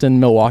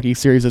Boston-Milwaukee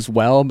series as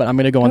well, but I'm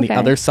going to go on the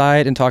other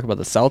side and talk about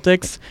the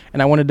Celtics,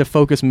 and I wanted to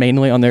focus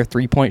mainly on their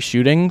 3-point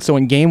shooting. So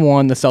in Game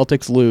 1, the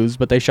Celtics lose,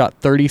 but they shot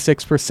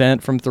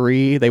 36% from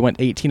 3. They went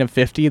 18 of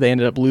 50. They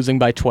ended up losing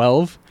by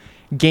 12.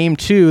 Game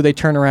 2, they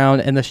turn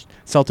around and the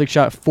Celtics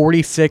shot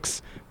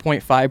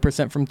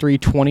 46.5% from 3,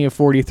 20 of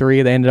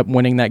 43. They ended up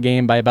winning that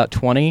game by about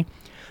 20.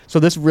 So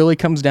this really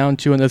comes down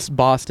to, in this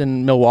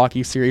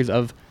Boston-Milwaukee series,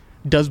 of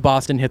does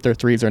Boston hit their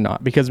threes or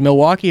not? Because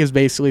Milwaukee has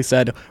basically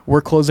said,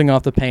 we're closing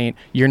off the paint.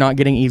 You're not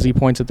getting easy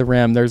points at the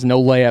rim. There's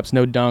no layups,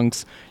 no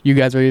dunks. You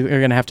guys are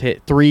going to have to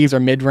hit threes or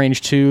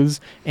mid-range twos,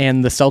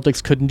 and the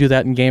Celtics couldn't do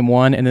that in Game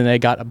 1, and then they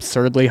got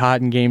absurdly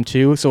hot in Game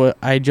 2. So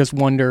I just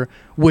wonder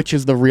which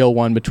is the real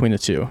one between the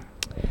two.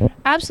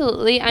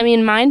 Absolutely. I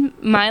mean,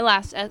 my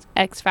last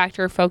X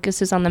Factor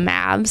focuses on the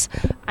Mavs.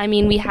 I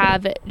mean, we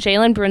have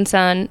Jalen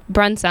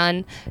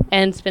Brunson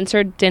and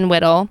Spencer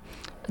Dinwiddie.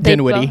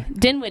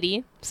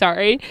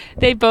 Sorry.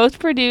 They both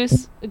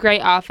produce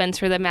great offense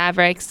for the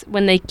Mavericks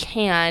when they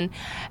can,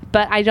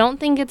 but I don't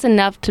think it's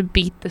enough to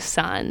beat the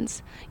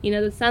Suns. You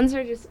know, the Suns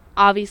are just,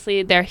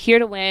 obviously, they're here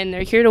to win.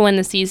 They're here to win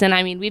the season.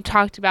 I mean, we've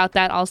talked about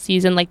that all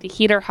season. Like, the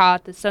Heat are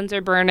hot, the Suns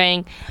are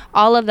burning,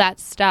 all of that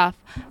stuff.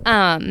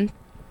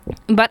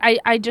 But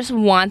I just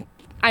want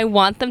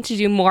them to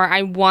do more.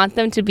 I want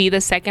them to be the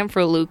second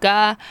for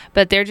Luka,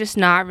 but they're just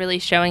not really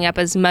showing up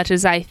as much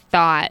as I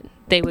thought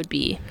they would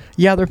be.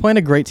 Yeah, they're playing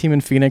a great team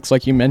in Phoenix,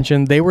 like you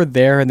mentioned. They were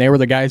there, and they were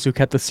the guys who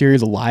kept the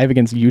series alive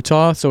against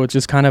Utah, so it's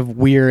just kind of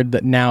weird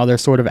that now they're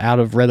sort of out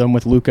of rhythm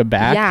with Luka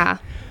back. Yeah.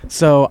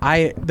 So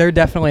they're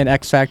definitely an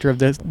X factor of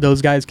this.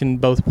 Those guys can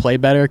both play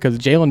better because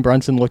Jalen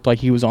Brunson looked like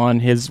he was on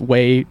his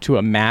way to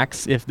a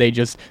max if they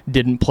just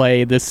didn't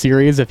play this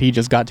series, if he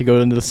just got to go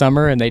into the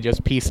summer and they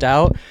just pieced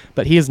out.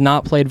 But he has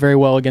not played very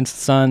well against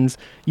the Suns.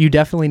 You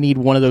definitely need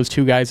one of those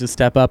two guys to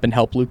step up and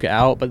help Luka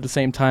out. But at the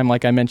same time,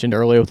 like I mentioned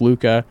earlier with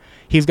Luka,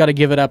 he's got to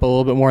give it up a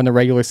little bit more in the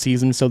regular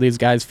season so these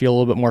guys feel a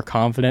little bit more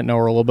confident and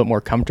are a little bit more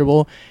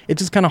comfortable. It's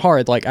just kind of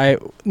hard. Like, I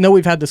know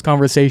we've had this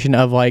conversation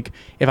of, like,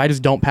 if I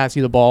just don't pass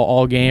you the ball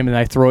all game and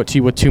I throw it to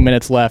you with 2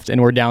 minutes left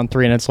and we're down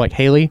 3 and it's like,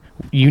 Haleigh,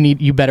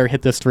 you better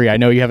hit this 3. I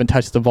know you haven't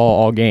touched the ball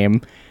all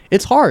game.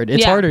 It's hard.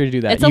 It's harder to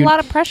do that. It's a lot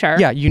of pressure.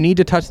 Yeah, you need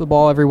to touch the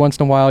ball every once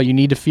in a while. You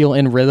need to feel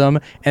in rhythm,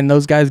 and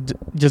those guys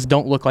just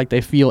don't look like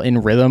they feel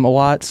in rhythm a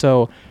lot.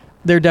 So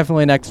they're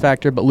definitely an X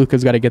factor, but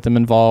Luka's got to get them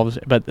involved.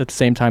 But at the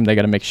same time, they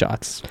got to make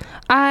shots.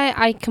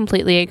 I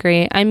completely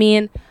agree. I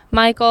mean,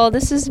 Michael,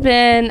 this has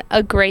been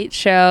a great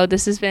show.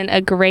 This has been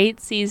a great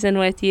season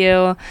with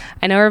you.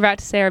 I know we're about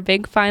to say our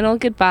big final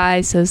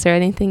goodbye, so is there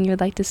anything you would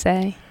like to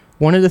say?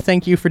 Wanted to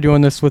thank you for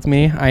doing this with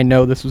me. I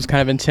know this was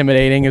kind of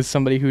intimidating as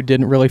somebody who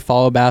didn't really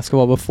follow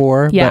basketball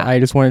before, but I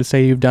just wanted to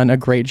say you've done a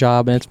great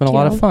job, and it's been a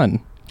lot of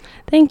fun.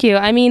 Thank you.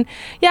 I mean,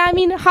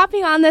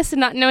 hopping on this and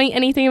not knowing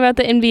anything about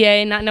the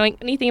NBA, not knowing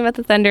anything about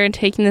the Thunder, and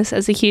taking this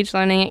as a huge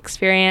learning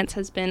experience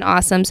has been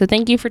awesome. So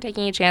thank you for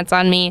taking a chance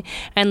on me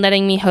and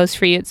letting me host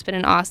for you. It's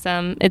been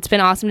awesome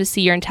to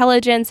see your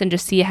intelligence and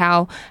just see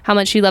how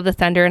much you love the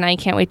Thunder, and I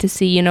can't wait to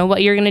see,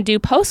 what you're going to do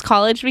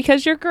post-college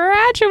because you're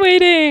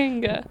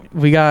graduating.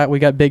 We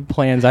got big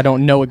plans. I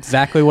don't know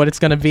exactly what it's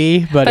going to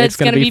be, but it's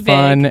going to be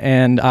fun,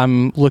 and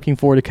I'm looking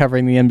forward to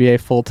covering the NBA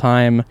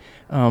full-time.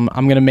 I'm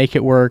going to make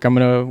it work. I'm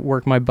going to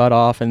work my butt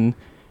off and,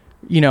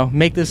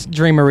 make this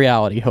dream a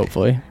reality,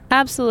 hopefully.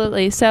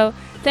 Absolutely. So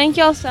thank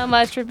you all so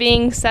much for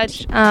being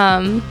such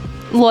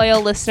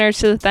loyal listeners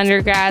to the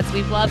Thundergrads.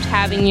 We've loved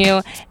having you,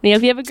 and I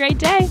hope you have a great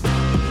day.